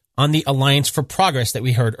speech on the Alliance for Progress that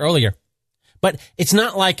we heard earlier. But it's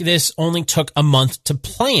not like this only took a month to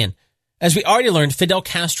plan. As we already learned, Fidel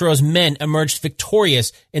Castro's men emerged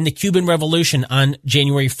victorious in the Cuban Revolution on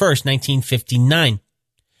January 1st, 1959.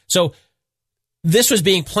 So This was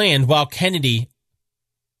being planned while Kennedy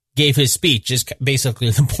gave his speech, is basically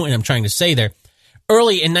the point I'm trying to say there.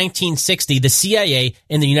 Early in 1960, the CIA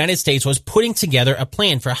in the United States was putting together a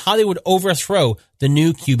plan for how they would overthrow the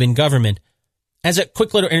new Cuban government. As a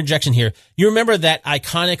quick little interjection here, you remember that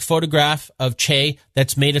iconic photograph of Che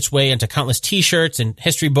that's made its way into countless t-shirts and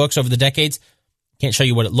history books over the decades? Can't show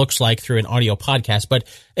you what it looks like through an audio podcast, but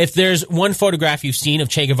if there's one photograph you've seen of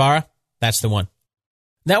Che Guevara, that's the one.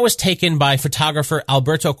 That was taken by photographer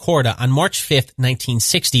Alberto Corda on March 5th,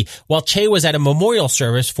 1960, while Che was at a memorial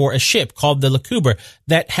service for a ship called the Lucuber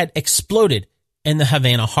that had exploded in the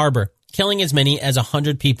Havana harbor, killing as many as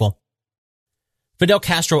 100 people. Fidel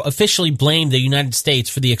Castro officially blamed the United States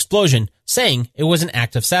for the explosion, saying it was an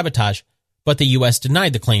act of sabotage, but the U.S.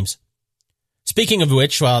 denied the claims. Speaking of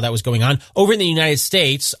which, while that was going on, over in the United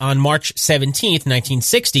States, on March 17th,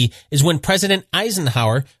 1960, is when President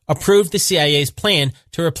Eisenhower approved the CIA's plan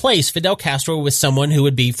to replace Fidel Castro with someone who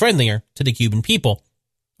would be friendlier to the Cuban people.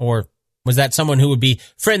 Or was that someone who would be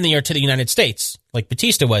friendlier to the United States, like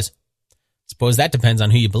Batista was? Suppose that depends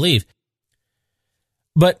on who you believe.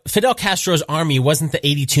 But Fidel Castro's army wasn't the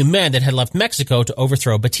 82 men that had left Mexico to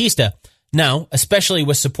overthrow Batista. Now, especially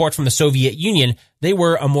with support from the Soviet Union, they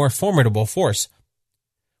were a more formidable force.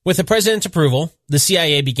 With the president's approval, the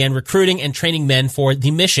CIA began recruiting and training men for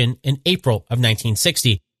the mission in April of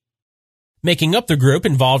 1960. Making up the group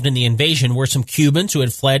involved in the invasion were some Cubans who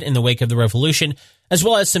had fled in the wake of the revolution, as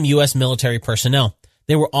well as some U.S. military personnel.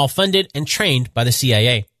 They were all funded and trained by the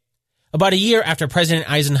CIA. About a year after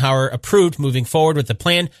President Eisenhower approved moving forward with the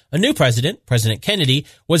plan, a new president, President Kennedy,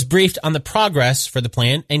 was briefed on the progress for the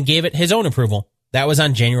plan and gave it his own approval. That was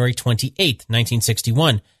on January 28,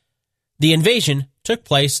 1961. The invasion took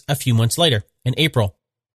place a few months later, in April.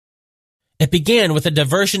 It began with a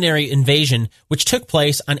diversionary invasion which took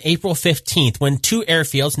place on April 15th when two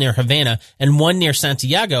airfields near Havana and one near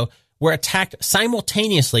Santiago were attacked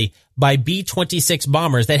simultaneously by B-26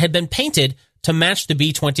 bombers that had been painted to match the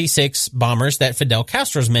B-26 bombers that Fidel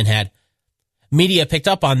Castro's men had. Media picked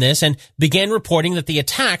up on this and began reporting that the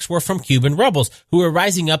attacks were from Cuban rebels who were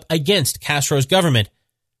rising up against Castro's government.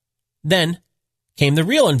 Then came the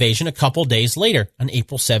real invasion a couple days later, on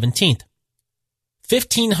April 17th.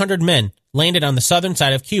 1,500 men landed on the southern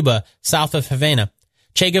side of Cuba, south of Havana.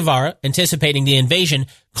 Che Guevara, anticipating the invasion,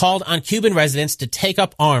 called on Cuban residents to take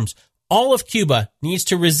up arms. All of Cuba needs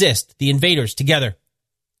to resist the invaders together.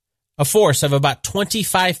 A force of about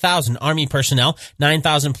 25,000 army personnel,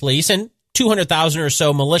 9,000 police, and 200,000 or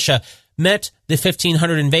so militia met the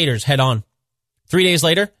 1,500 invaders head-on. 3 days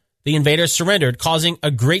later, the invaders surrendered, causing a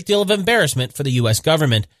great deal of embarrassment for the U.S.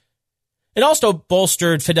 government. It also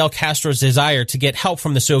bolstered Fidel Castro's desire to get help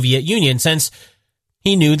from the Soviet Union, since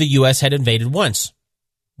he knew the U.S. had invaded once.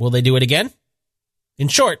 Will they do it again? In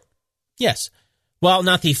short, yes. Well,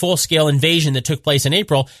 not the full-scale invasion that took place in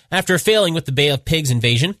April. After failing with the Bay of Pigs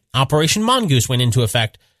invasion, Operation Mongoose went into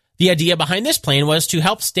effect. The idea behind this plan was to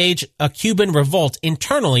help stage a Cuban revolt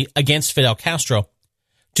internally against Fidel Castro.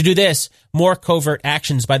 To do this, more covert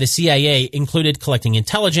actions by the CIA included collecting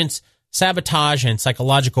intelligence, sabotage, and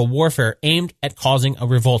psychological warfare aimed at causing a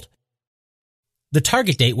revolt. The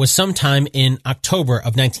target date was sometime in October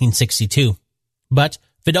of 1962. But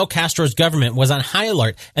Fidel Castro's government was on high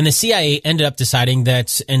alert, and the CIA ended up deciding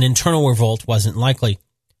that an internal revolt wasn't likely.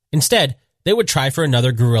 Instead, they would try for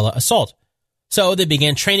another guerrilla assault. So they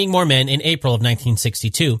began training more men in April of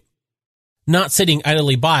 1962. Not sitting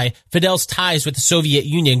idly by, Fidel's ties with the Soviet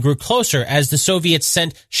Union grew closer as the Soviets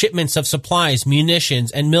sent shipments of supplies,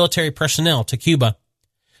 munitions, and military personnel to Cuba.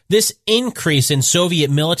 This increase in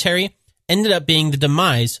Soviet military ended up being the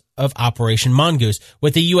demise of Operation Mongoose,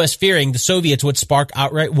 with the U.S. fearing the Soviets would spark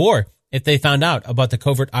outright war if they found out about the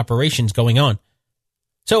covert operations going on.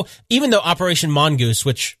 So even though Operation Mongoose,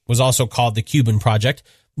 which was also called the Cuban Project,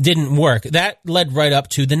 didn't work, that led right up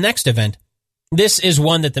to the next event. This is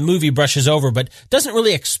one that the movie brushes over but doesn't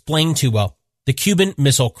really explain too well: the Cuban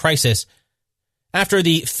Missile Crisis. After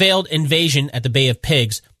the failed invasion at the Bay of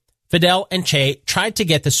Pigs, Fidel and Che tried to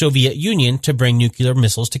get the Soviet Union to bring nuclear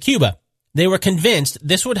missiles to Cuba. They were convinced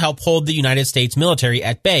this would help hold the United States military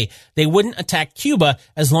at bay. They wouldn't attack Cuba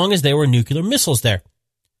as long as there were nuclear missiles there.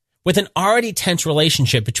 With an already tense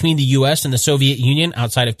relationship between the U.S. and the Soviet Union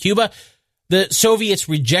outside of Cuba, the Soviets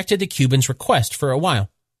rejected the Cubans' request for a while.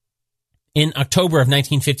 In October of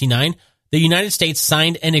 1959, the United States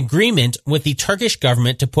signed an agreement with the Turkish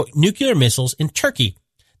government to put nuclear missiles in Turkey.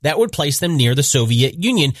 That would place them near the Soviet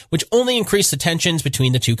Union, which only increased the tensions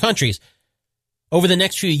between the two countries. Over the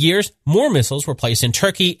next few years, more missiles were placed in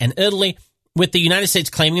Turkey and Italy, with the United States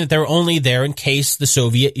claiming that they were only there in case the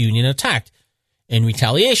Soviet Union attacked. In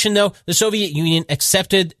retaliation, though, the Soviet Union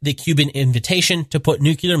accepted the Cuban invitation to put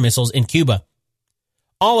nuclear missiles in Cuba.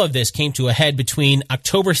 All of this came to a head between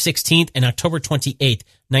October 16th and October 28th,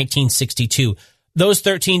 1962. Those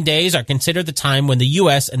 13 days are considered the time when the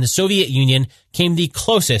U.S. and the Soviet Union came the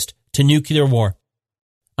closest to nuclear war.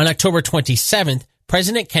 On October 27th,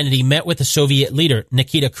 President Kennedy met with the Soviet leader,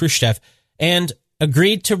 Nikita Khrushchev, and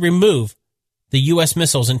agreed to remove the U.S.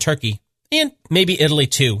 missiles in Turkey, and maybe Italy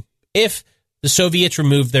too, if the Soviets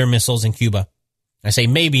removed their missiles in Cuba. I say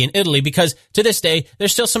maybe in Italy because to this day,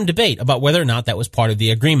 there's still some debate about whether or not that was part of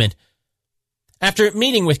the agreement. After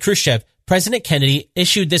meeting with Khrushchev, President Kennedy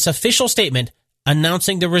issued this official statement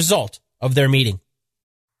announcing the result of their meeting.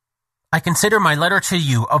 I consider my letter to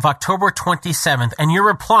you of October 27th and your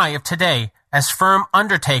reply of today as firm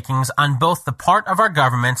undertakings on both the part of our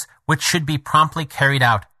governments which should be promptly carried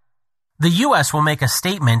out. The U.S. will make a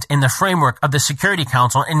statement in the framework of the Security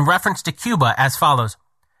Council in reference to Cuba as follows.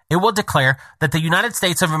 It will declare that the United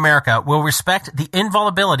States of America will respect the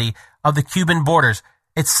inviolability of the Cuban borders,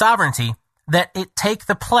 its sovereignty, that it take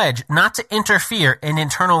the pledge not to interfere in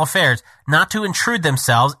internal affairs, not to intrude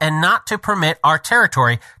themselves, and not to permit our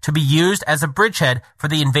territory to be used as a bridgehead for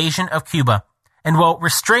the invasion of Cuba, and will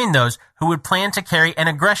restrain those who would plan to carry an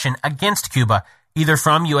aggression against Cuba, either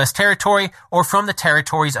from U.S. territory or from the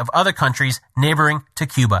territories of other countries neighboring to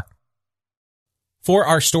Cuba. For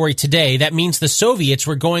our story today, that means the Soviets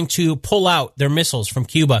were going to pull out their missiles from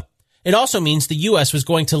Cuba. It also means the U.S. was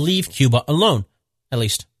going to leave Cuba alone, at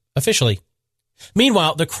least officially.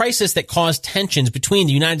 Meanwhile, the crisis that caused tensions between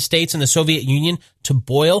the United States and the Soviet Union to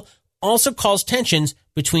boil also caused tensions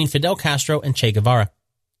between Fidel Castro and Che Guevara.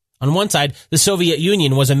 On one side, the Soviet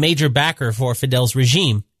Union was a major backer for Fidel's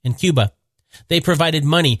regime in Cuba. They provided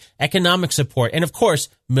money, economic support, and of course,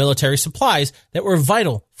 military supplies that were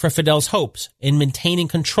vital for Fidel's hopes in maintaining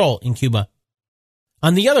control in Cuba.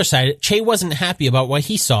 On the other side, Che wasn't happy about what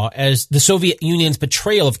he saw as the Soviet Union's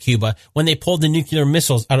betrayal of Cuba when they pulled the nuclear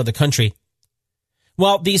missiles out of the country.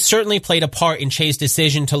 While these certainly played a part in Che's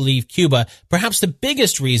decision to leave Cuba, perhaps the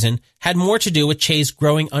biggest reason had more to do with Che's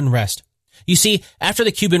growing unrest. You see, after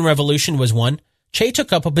the Cuban Revolution was won, Che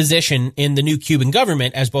took up a position in the new Cuban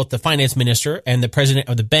government as both the finance minister and the president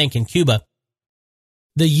of the bank in Cuba.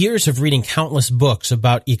 The years of reading countless books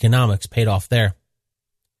about economics paid off there.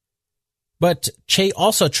 But Che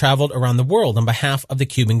also traveled around the world on behalf of the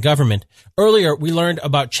Cuban government. Earlier, we learned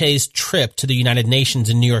about Che's trip to the United Nations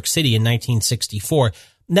in New York City in 1964.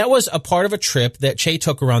 That was a part of a trip that Che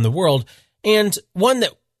took around the world, and one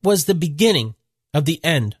that was the beginning of the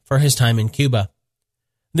end for his time in Cuba.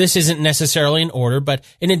 This isn't necessarily in order, but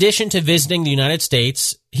in addition to visiting the United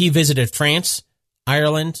States, he visited France,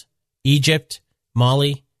 Ireland, Egypt,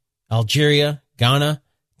 Mali, Algeria, Ghana,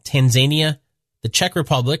 Tanzania, the Czech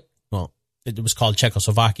Republic, well, it was called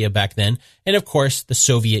Czechoslovakia back then, and of course, the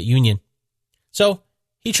Soviet Union. So,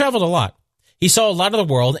 he traveled a lot. He saw a lot of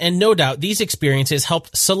the world, and no doubt these experiences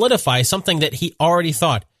helped solidify something that he already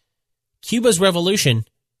thought. Cuba's revolution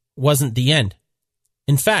wasn't the end.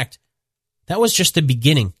 In fact, that was just the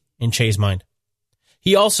beginning in Che's mind.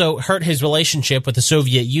 He also hurt his relationship with the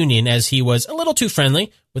Soviet Union as he was a little too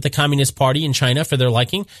friendly with the Communist Party in China for their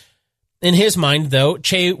liking. In his mind, though,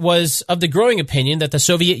 Che was of the growing opinion that the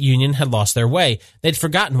Soviet Union had lost their way. They'd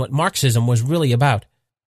forgotten what Marxism was really about.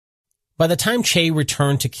 By the time Che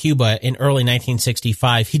returned to Cuba in early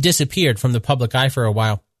 1965, he disappeared from the public eye for a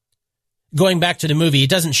while. Going back to the movie, it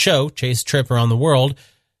doesn't show Che's trip around the world.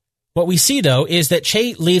 What we see, though, is that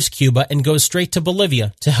Che leaves Cuba and goes straight to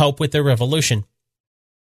Bolivia to help with their revolution.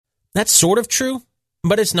 That's sort of true,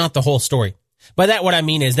 but it's not the whole story. By that, what I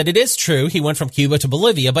mean is that it is true he went from Cuba to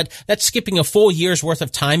Bolivia, but that's skipping a full year's worth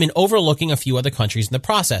of time and overlooking a few other countries in the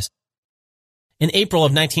process. In April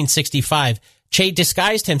of 1965, Che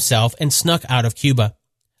disguised himself and snuck out of Cuba.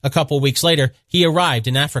 A couple weeks later, he arrived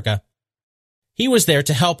in Africa. He was there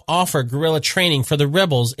to help offer guerrilla training for the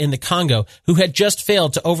rebels in the Congo who had just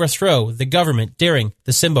failed to overthrow the government during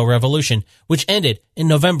the Simbo Revolution, which ended in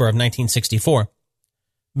November of 1964.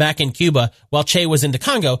 Back in Cuba, while Che was in the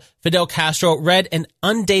Congo, Fidel Castro read an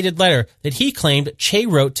undated letter that he claimed Che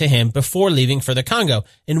wrote to him before leaving for the Congo,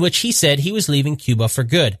 in which he said he was leaving Cuba for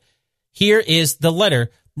good. Here is the letter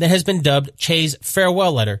that has been dubbed Che's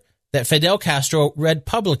farewell letter that Fidel Castro read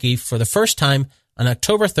publicly for the first time on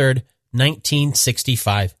October 3rd,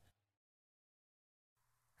 1965.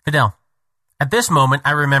 Fidel, at this moment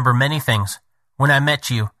I remember many things. When I met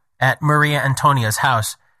you at Maria Antonia's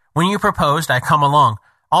house, when you proposed I come along,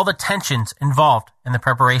 all the tensions involved in the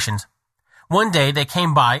preparations. One day they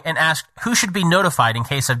came by and asked who should be notified in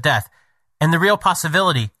case of death, and the real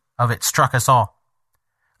possibility of it struck us all.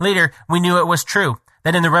 Later, we knew it was true,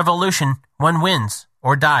 that in the revolution, one wins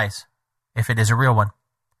or dies, if it is a real one.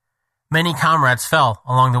 Many comrades fell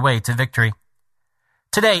along the way to victory.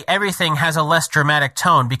 Today, everything has a less dramatic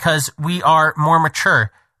tone because we are more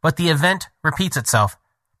mature, but the event repeats itself.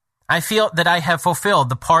 I feel that I have fulfilled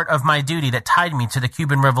the part of my duty that tied me to the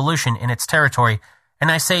Cuban Revolution in its territory, and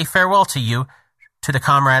I say farewell to you, to the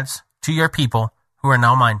comrades, to your people, who are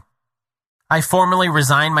now mine. I formally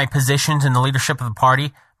resign my positions in the leadership of the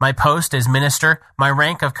party, my post as minister, my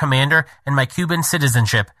rank of commander, and my Cuban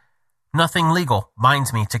citizenship. Nothing legal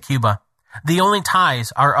binds me to Cuba. The only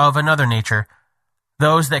ties are of another nature,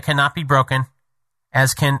 those that cannot be broken,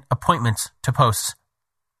 as can appointments to posts.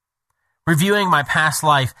 Reviewing my past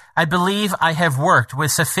life, I believe I have worked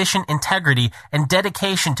with sufficient integrity and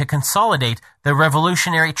dedication to consolidate the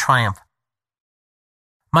revolutionary triumph.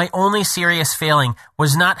 My only serious failing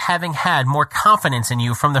was not having had more confidence in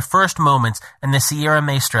you from the first moments in the Sierra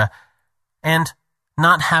Maestra, and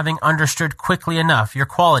not having understood quickly enough your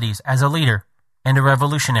qualities as a leader and a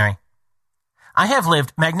revolutionary. I have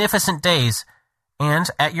lived magnificent days, and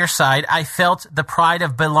at your side I felt the pride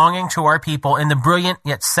of belonging to our people in the brilliant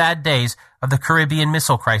yet sad days of the Caribbean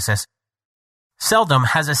missile crisis. Seldom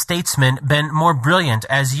has a statesman been more brilliant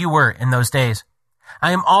as you were in those days.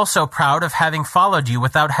 I am also proud of having followed you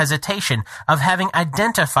without hesitation, of having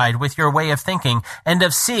identified with your way of thinking, and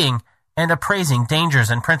of seeing and appraising dangers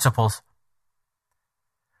and principles.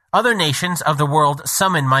 Other nations of the world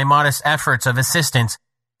summon my modest efforts of assistance.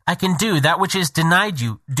 I can do that which is denied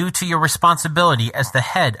you due to your responsibility as the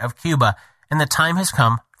head of Cuba, and the time has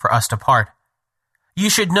come for us to part. You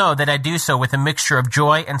should know that I do so with a mixture of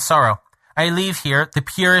joy and sorrow. I leave here the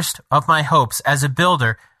purest of my hopes as a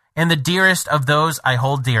builder and the dearest of those I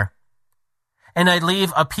hold dear. And I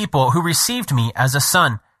leave a people who received me as a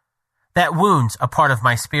son. That wounds a part of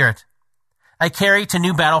my spirit. I carry to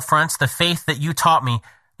new battlefronts the faith that you taught me,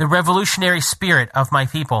 the revolutionary spirit of my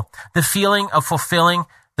people, the feeling of fulfilling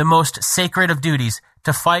the most sacred of duties,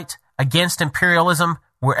 to fight against imperialism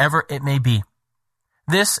wherever it may be.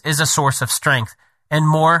 This is a source of strength, and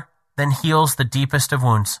more than heals the deepest of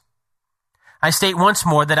wounds. I state once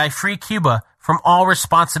more that I free Cuba from all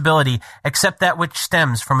responsibility except that which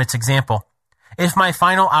stems from its example. If my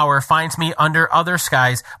final hour finds me under other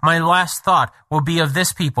skies, my last thought will be of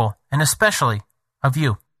this people, and especially of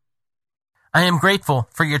you. I am grateful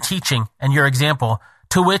for your teaching and your example,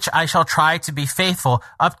 to which I shall try to be faithful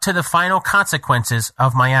up to the final consequences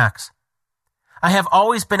of my acts. I have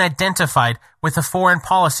always been identified with the foreign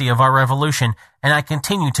policy of our revolution, and I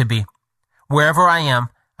continue to be. Wherever I am,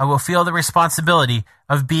 I will feel the responsibility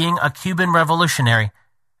of being a Cuban revolutionary,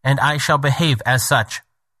 and I shall behave as such.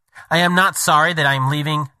 I am not sorry that I am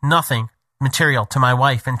leaving nothing material to my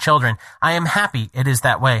wife and children. I am happy it is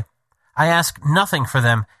that way. I ask nothing for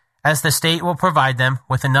them, as the state will provide them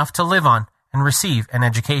with enough to live on and receive an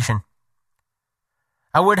education.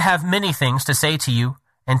 I would have many things to say to you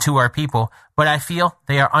and to our people, but I feel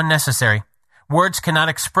they are unnecessary. Words cannot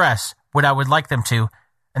express what I would like them to,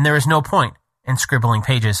 and there is no point in scribbling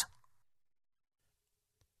pages.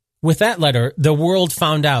 With that letter, the world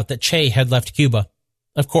found out that Che had left Cuba.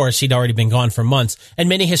 Of course, he'd already been gone for months, and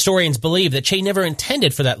many historians believe that Che never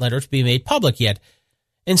intended for that letter to be made public yet.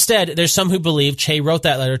 Instead, there's some who believe Che wrote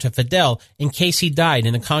that letter to Fidel in case he died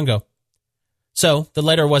in the Congo. So, the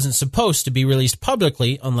letter wasn't supposed to be released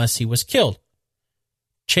publicly unless he was killed.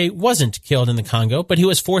 Che wasn't killed in the Congo, but he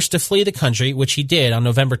was forced to flee the country, which he did on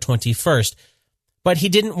November 21st. But he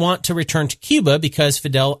didn't want to return to Cuba because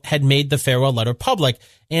Fidel had made the farewell letter public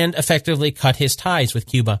and effectively cut his ties with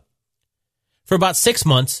Cuba. For about 6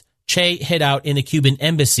 months, Che hid out in the Cuban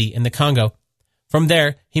embassy in the Congo. From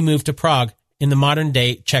there, he moved to Prague in the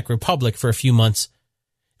modern-day Czech Republic for a few months.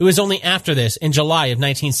 It was only after this, in July of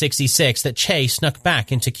 1966, that Che snuck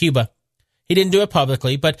back into Cuba. He didn't do it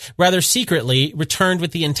publicly, but rather secretly returned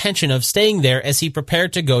with the intention of staying there as he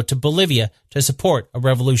prepared to go to Bolivia to support a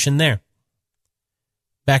revolution there.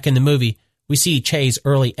 Back in the movie, we see Che's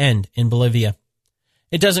early end in Bolivia.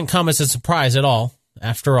 It doesn't come as a surprise at all.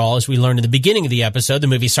 After all, as we learned in the beginning of the episode, the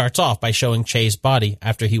movie starts off by showing Che's body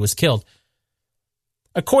after he was killed.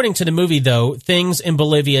 According to the movie, though, things in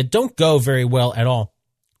Bolivia don't go very well at all.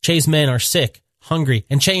 Che's men are sick, hungry,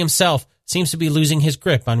 and Che himself seems to be losing his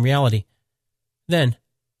grip on reality. Then,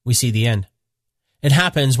 we see the end. It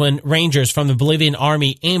happens when Rangers from the Bolivian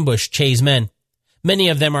army ambush Che's men. Many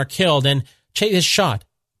of them are killed, and Che is shot,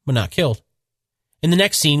 but not killed. In the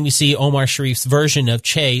next scene, we see Omar Sharif's version of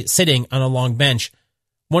Che sitting on a long bench.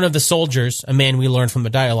 One of the soldiers, a man we learned from the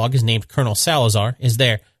dialogue is named Colonel Salazar, is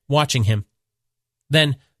there, watching him.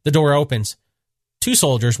 Then, the door opens. 2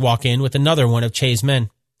 soldiers walk in with another one of Che's men.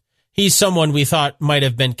 He's someone we thought might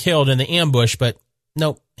have been killed in the ambush, but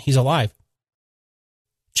nope, he's alive.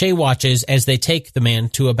 Che watches as they take the man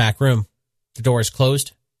to a back room. The door is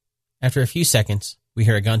closed. After a few seconds, we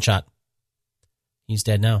hear a gunshot. He's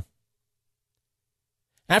dead now.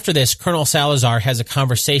 After this, Colonel Salazar has a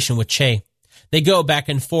conversation with Che. They go back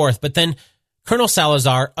and forth, but then Colonel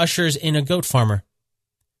Salazar ushers in a goat farmer.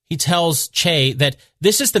 He tells Che that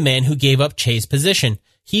this is the man who gave up Che's position.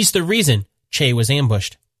 He's the reason Che was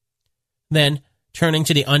ambushed. Then, turning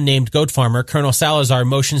to the unnamed goat farmer, Colonel Salazar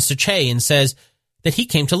motions to Che and says that he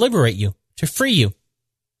came to liberate you, to free you.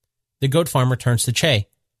 The goat farmer turns to Che.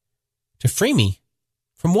 To free me?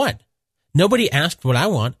 From what? Nobody asked what I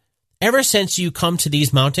want. Ever since you come to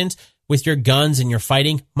these mountains with your guns and your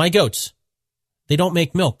fighting, my goats, they don't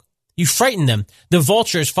make milk. You frighten them. The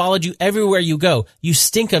vultures followed you everywhere you go. You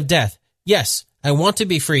stink of death. Yes, I want to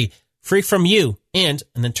be free. Free from you. And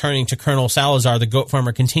then turning to Colonel Salazar, the goat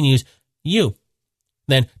farmer continues, you.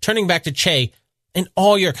 Then turning back to Che, and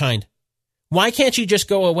all your kind. Why can't you just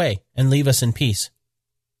go away and leave us in peace?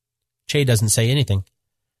 Che doesn't say anything.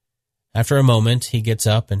 After a moment, he gets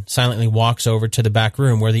up and silently walks over to the back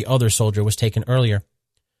room where the other soldier was taken earlier.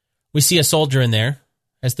 We see a soldier in there.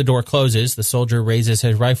 As the door closes, the soldier raises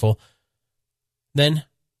his rifle. Then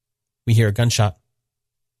we hear a gunshot.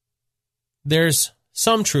 There's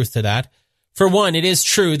some truth to that. For one, it is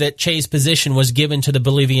true that Che's position was given to the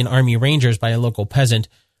Bolivian Army Rangers by a local peasant.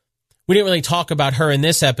 We didn't really talk about her in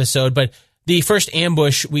this episode, but the first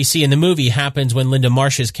ambush we see in the movie happens when Linda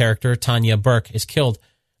Marsh's character, Tanya Burke, is killed.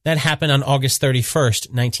 That happened on August 31st,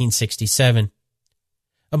 1967.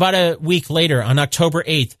 About a week later, on October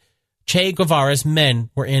 8th, Che Guevara's men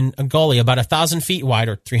were in a gully about 1,000 feet wide,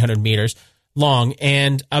 or 300 meters long,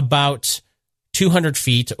 and about 200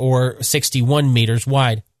 feet, or 61 meters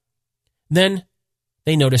wide. Then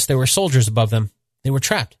they noticed there were soldiers above them. They were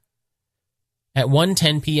trapped. At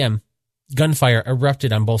 1:10 p.m., gunfire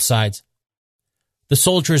erupted on both sides. The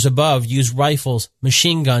soldiers above used rifles,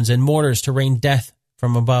 machine guns, and mortars to rain death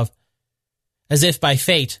from above. As if by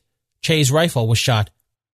fate, Che's rifle was shot.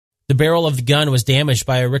 The barrel of the gun was damaged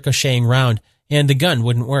by a ricocheting round, and the gun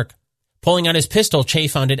wouldn't work. Pulling out his pistol, Che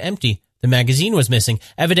found it empty. The magazine was missing,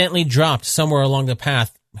 evidently dropped somewhere along the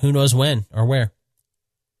path, who knows when or where.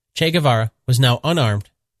 Che Guevara was now unarmed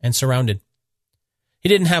and surrounded. He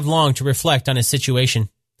didn't have long to reflect on his situation.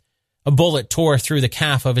 A bullet tore through the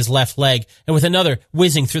calf of his left leg, and with another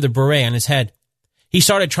whizzing through the beret on his head. He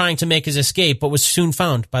started trying to make his escape, but was soon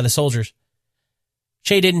found by the soldiers.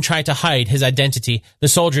 Che didn't try to hide his identity. The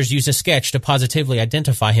soldiers used a sketch to positively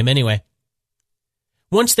identify him anyway.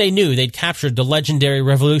 Once they knew they'd captured the legendary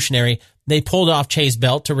revolutionary, they pulled off Che's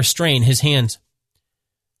belt to restrain his hands.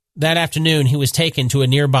 That afternoon, he was taken to a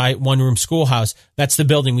nearby one-room schoolhouse. That's the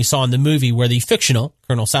building we saw in the movie where the fictional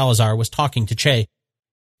Colonel Salazar was talking to Che.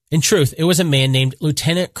 In truth, it was a man named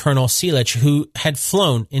Lieutenant Colonel Silic who had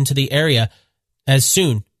flown into the area as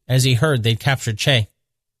soon as he heard they'd captured Che.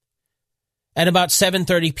 At about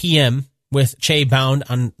 7:30 p.m., with Che bound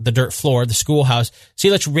on the dirt floor of the schoolhouse,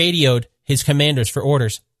 Silic radioed his commanders for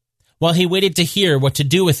orders. While he waited to hear what to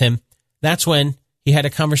do with him, that's when he had a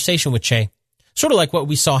conversation with Che, sort of like what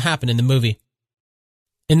we saw happen in the movie.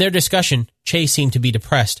 In their discussion, Che seemed to be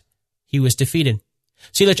depressed. He was defeated.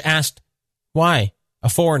 Silic asked why a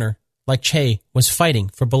foreigner like Che was fighting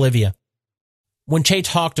for Bolivia. When Che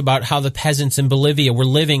talked about how the peasants in Bolivia were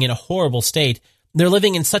living in a horrible state, they're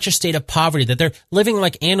living in such a state of poverty that they're living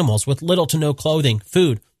like animals with little to no clothing,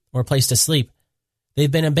 food, or a place to sleep.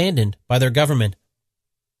 They've been abandoned by their government.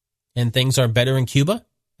 And things are better in Cuba?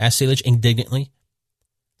 Asked Silic indignantly.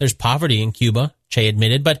 There's poverty in Cuba, Che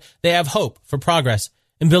admitted, but they have hope for progress.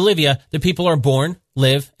 In Bolivia, the people are born,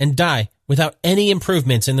 live, and die without any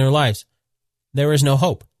improvements in their lives. There is no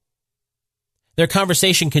hope. Their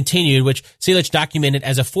conversation continued, which Silic documented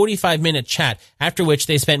as a 45-minute chat, after which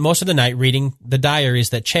they spent most of the night reading the diaries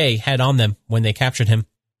that Che had on them when they captured him.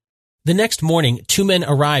 The next morning, two men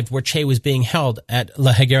arrived where Che was being held at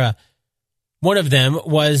La Higuera. One of them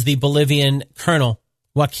was the Bolivian Colonel,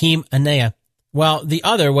 Joaquim Anaya, while the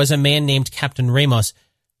other was a man named Captain Ramos.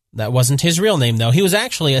 That wasn't his real name, though. He was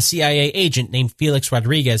actually a CIA agent named Felix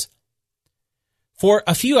Rodriguez. For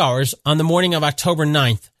a few hours on the morning of October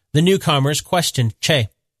 9th, the newcomers questioned Che.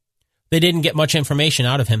 They didn't get much information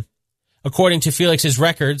out of him. According to Felix's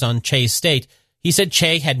records on Che's state, he said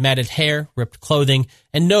Che had matted hair, ripped clothing,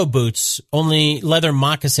 and no boots, only leather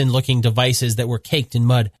moccasin-looking devices that were caked in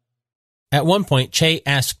mud. At one point, Che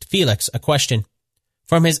asked Felix a question.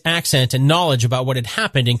 From his accent and knowledge about what had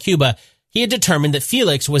happened in Cuba, he had determined that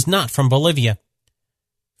Felix was not from Bolivia.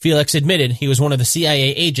 Felix admitted he was one of the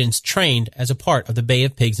CIA agents trained as a part of the Bay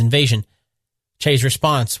of Pigs invasion. Che's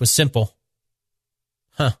response was simple.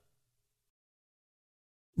 Huh.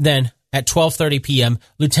 Then, at 12:30 p.m.,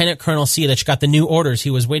 Lieutenant Colonel Selich got the new orders he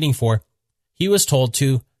was waiting for. He was told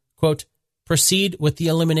to, quote, proceed with the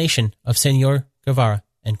elimination of Senor Guevara,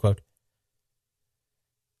 end quote.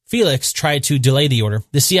 Felix tried to delay the order.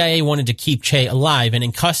 The CIA wanted to keep Che alive and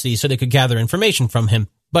in custody so they could gather information from him.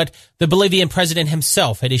 But the Bolivian president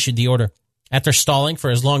himself had issued the order. After stalling for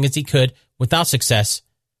as long as he could, without success,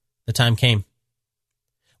 the time came.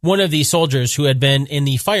 One of the soldiers who had been in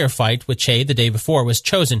the firefight with Che the day before was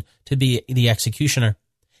chosen to be the executioner.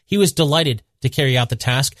 He was delighted to carry out the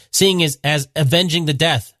task, seeing it as avenging the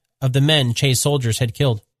death of the men Che's soldiers had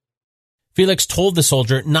killed. Felix told the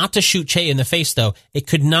soldier not to shoot Che in the face, though. It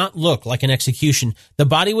could not look like an execution. The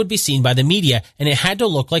body would be seen by the media, and it had to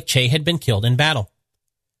look like Che had been killed in battle.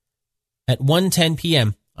 At 1:10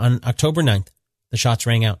 p.m. on October 9th, the shots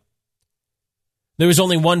rang out. There was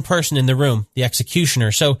only one person in the room, the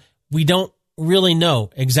executioner, so we don't really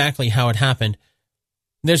know exactly how it happened.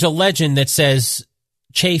 There's a legend that says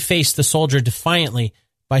Che faced the soldier defiantly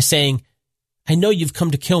by saying, I know you've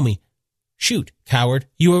come to kill me. Shoot, coward.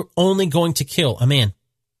 You are only going to kill a man.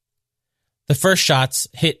 The first shots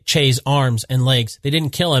hit Che's arms and legs. They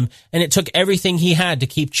didn't kill him, and it took everything he had to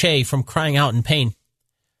keep Che from crying out in pain.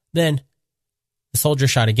 Then, the soldier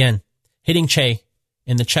shot again, hitting Che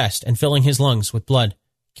in the chest and filling his lungs with blood,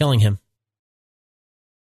 killing him.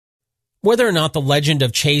 Whether or not the legend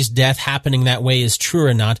of Che's death happening that way is true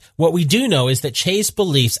or not, what we do know is that Che's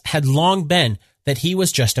beliefs had long been that he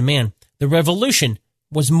was just a man. The revolution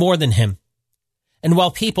was more than him. And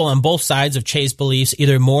while people on both sides of Che's beliefs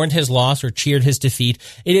either mourned his loss or cheered his defeat,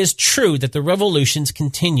 it is true that the revolutions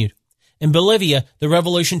continued. In Bolivia, the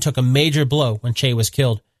revolution took a major blow when Che was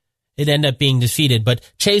killed. It ended up being defeated,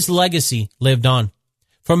 but Che's legacy lived on.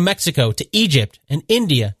 From Mexico to Egypt and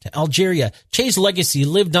India to Algeria, Che's legacy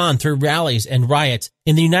lived on through rallies and riots.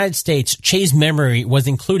 In the United States, Che's memory was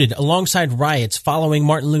included alongside riots following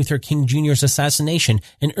Martin Luther King Jr.'s assassination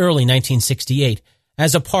in early 1968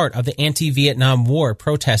 as a part of the anti-Vietnam War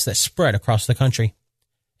protests that spread across the country.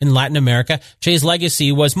 In Latin America, Che's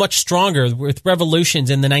legacy was much stronger with revolutions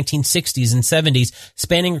in the 1960s and 70s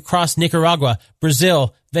spanning across Nicaragua,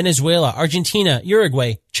 Brazil, Venezuela, Argentina,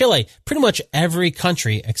 Uruguay, Chile, pretty much every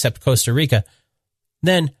country except Costa Rica.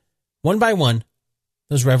 Then, one by one,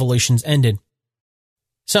 those revolutions ended.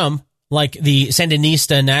 Some, like the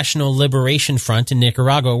Sandinista National Liberation Front in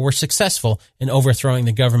Nicaragua, were successful in overthrowing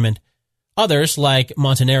the government. Others, like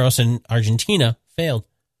Montoneros in Argentina, failed.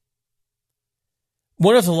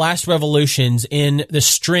 One of the last revolutions in the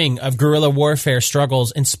string of guerrilla warfare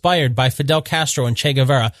struggles inspired by Fidel Castro and Che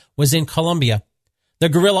Guevara was in Colombia. The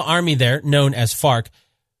guerrilla army there, known as FARC,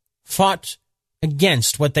 fought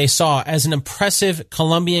against what they saw as an oppressive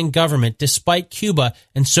Colombian government despite Cuba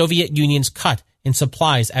and Soviet Union's cut in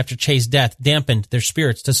supplies after Che's death dampened their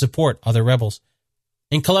spirits to support other rebels.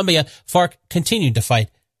 In Colombia, FARC continued to fight.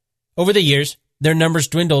 Over the years, their numbers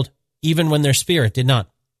dwindled even when their spirit did not.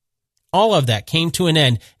 All of that came to an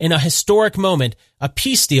end in a historic moment, a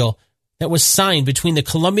peace deal that was signed between the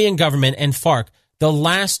Colombian government and FARC, the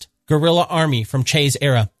last guerrilla army from Che's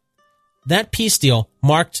era. That peace deal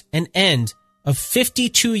marked an end of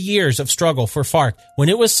 52 years of struggle for FARC when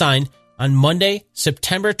it was signed on Monday,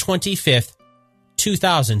 September 25th,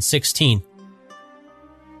 2016.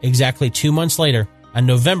 Exactly 2 months later, on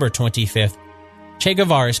November 25th, Che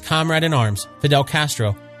Guevara's comrade in arms, Fidel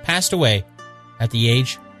Castro, passed away at the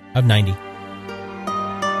age of 90.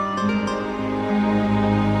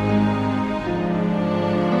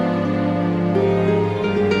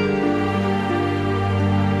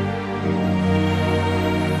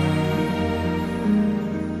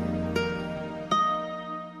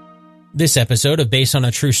 This episode of Based on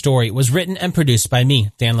a True Story was written and produced by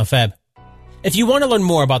me, Dan Lefebvre. If you want to learn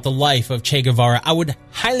more about the life of Che Guevara, I would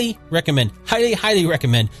highly recommend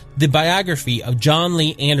the biography of John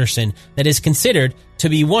Lee Anderson that is considered to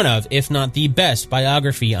be one of, if not the best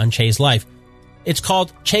biography on Che's life. It's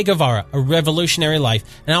called Che Guevara, A Revolutionary Life,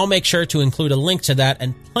 and I'll make sure to include a link to that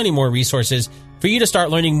and plenty more resources for you to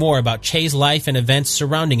start learning more about Che's life and events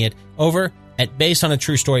surrounding it over at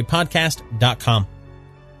basedonatruestorypodcast.com.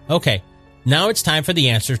 Okay, now it's time for the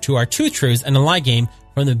answer to our 2 truths and a lie game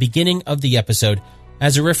from the beginning of the episode.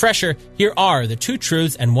 As a refresher, here are the 2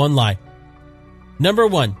 truths and 1 lie. Number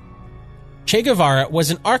 1. Che Guevara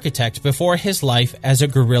was an architect before his life as a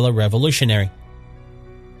guerrilla revolutionary.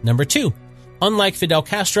 Number 2. Unlike Fidel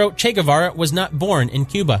Castro, Che Guevara was not born in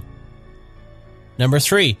Cuba. Number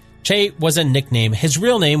 3. Che was a nickname. His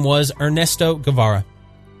real name was Ernesto Guevara.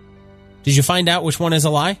 Did you find out which one is a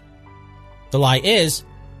lie? The lie is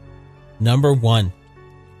number 1.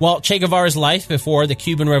 While Che Guevara's life before the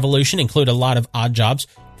Cuban Revolution included a lot of odd jobs,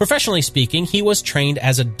 professionally speaking, he was trained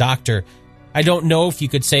as a doctor. I don't know if you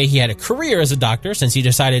could say he had a career as a doctor since he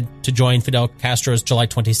decided to join Fidel Castro's July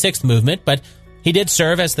 26th movement, but he did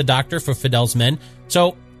serve as the doctor for Fidel's men.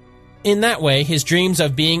 So, in that way, his dreams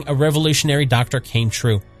of being a revolutionary doctor came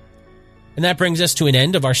true. And that brings us to an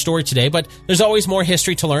end of our story today, but there's always more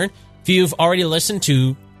history to learn. If you've already listened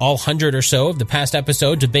to all 100 or so of the past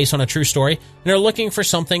episodes of Based on a True Story and are looking for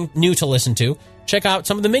something new to listen to, check out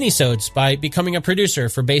some of the minisodes by becoming a producer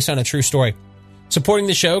for Based on a True Story. Supporting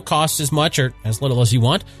the show costs as much or as little as you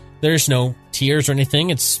want. There's no tiers or anything.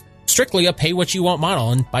 It's strictly a pay-what-you-want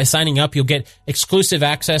model, and by signing up, you'll get exclusive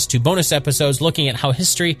access to bonus episodes looking at how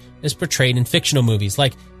history is portrayed in fictional movies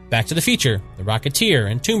like Back to the Future, The Rocketeer,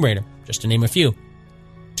 and Tomb Raider, just to name a few.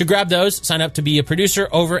 To grab those, sign up to be a producer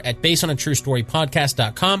over at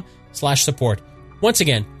basedonatruestorypodcast.com/support. Once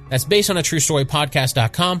again, that's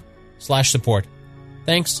basedonatruestorypodcast.com/support.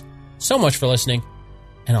 Thanks so much for listening,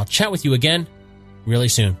 and I'll chat with you again really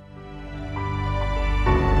soon.